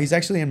 He's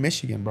actually in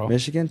Michigan, bro.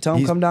 Michigan? Tell him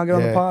He's- come down, get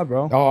on the yeah. pod,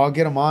 bro. Oh, I'll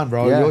get him on,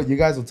 bro. Yeah. You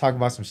guys will talk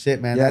about some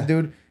shit, man. Yeah. That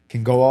dude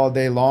can go all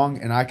day long,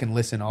 and I can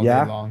listen all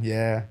Yeah? day long.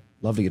 Yeah.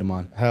 Love to get him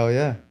on. Hell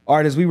yeah. All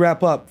right, as we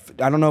wrap up,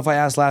 I don't know if I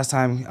asked last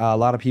time. A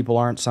lot of people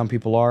aren't. Some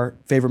people are.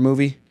 Favorite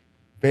movie?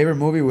 Favorite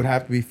movie would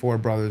have to be Four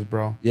Brothers,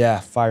 bro. Yeah,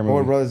 fire movie.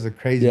 Four Brothers is a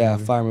crazy Yeah,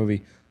 movie. fire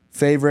movie.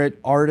 Favorite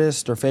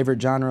artist or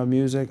favorite genre of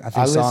music? I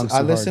think songs.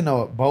 I listen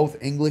to both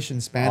English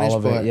and Spanish, All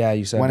of it. but Yeah,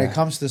 you said when that. it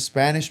comes to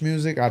Spanish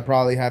music, I'd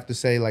probably have to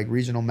say like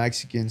regional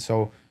Mexican.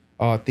 So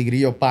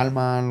Tigrillo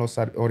Palma, Los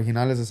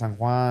Originales de San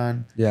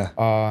Juan.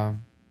 Yeah.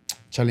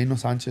 Chalino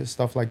Sanchez,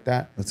 stuff like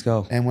that. Let's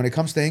go. And when it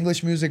comes to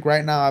English music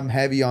right now, I'm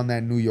heavy on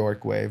that New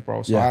York wave,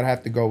 bro. So Yeah. I'd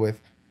have to go with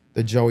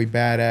the Joey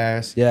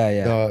Badass.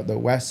 Yeah. The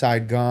West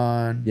Side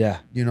Gun. Yeah.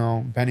 You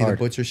know, Benny Hard. the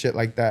Butcher, shit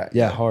like that.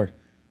 Yeah, hard.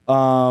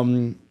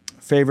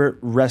 Favorite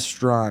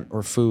restaurant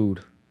or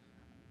food?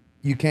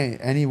 You can't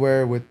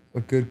anywhere with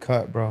a good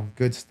cut, bro.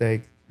 Good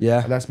steak.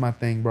 Yeah. That's my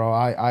thing, bro.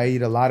 I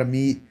eat a lot of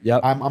meat.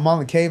 Yep. I'm on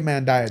the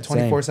caveman diet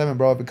 24/7,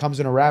 bro. If it comes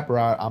in a wrapper,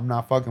 I'm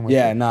not fucking with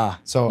Yeah, it. nah.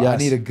 So I Yes.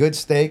 need a good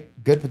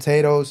steak, good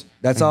potatoes,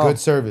 That's and all. good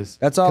service.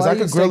 That's all. Because I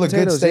eat, could grill steak, a good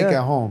potatoes, steak yeah.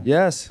 at home.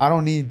 Yes. I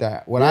don't need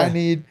that. What Yeah. I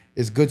need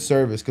is good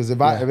service. Because if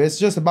Yeah. it's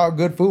just about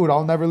good food,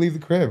 I'll never leave the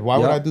crib. Why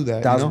would Yep. I do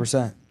that?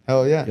 1,000%.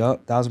 Hell yeah.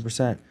 Yep.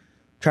 1,000%.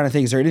 Trying to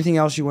think. Is there anything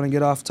else you want to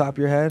get off the top of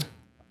your head?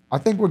 I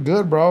think we're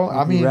good, bro.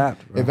 I we mean,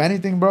 wrapped, bro. if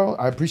anything, bro,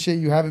 I appreciate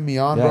you having me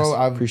on, Yes, bro.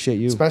 I appreciate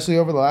you. especially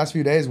over the last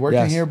few days working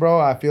Yes. here, bro.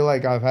 I feel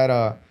like I've had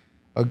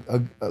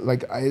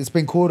it's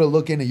been cool to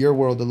look into your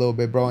world a little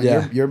bit, bro. And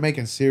Yeah. you're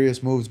making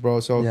serious moves,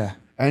 bro. So Yeah.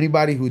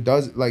 anybody who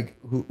does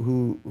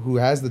who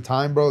has the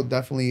time, bro,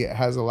 definitely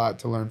has a lot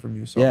to learn from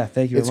you. So Yeah,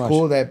 thank you very It's much.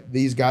 cool that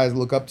these guys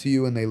look up to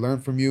you and they learn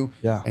from you.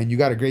 Yeah. And you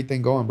got a great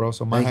thing going, bro.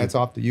 So my Thank you. hat's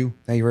off to you.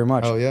 Thank you very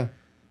much. Hell yeah.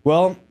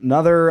 Well,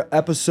 another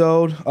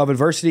episode of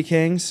Adversity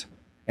Kings,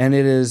 and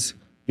it is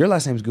your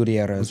last name's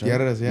Gutierrez, right?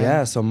 Gutierrez, yeah.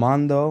 Yeah, so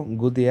Mando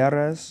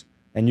Gutierrez,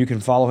 and you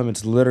can follow him.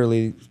 It's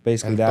literally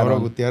basically El that. Toro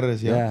on-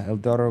 Gutierrez, yeah. El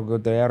Toro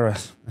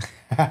Gutierrez.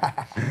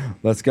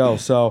 Let's go.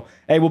 So,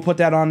 hey, we'll put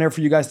that on there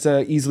for you guys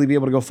to easily be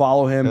able to go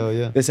follow him. Hell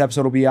yeah. This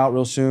episode will be out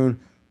real soon.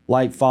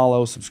 Like,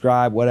 follow,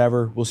 subscribe,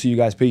 whatever. We'll see you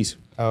guys. Peace.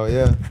 Oh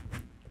yeah.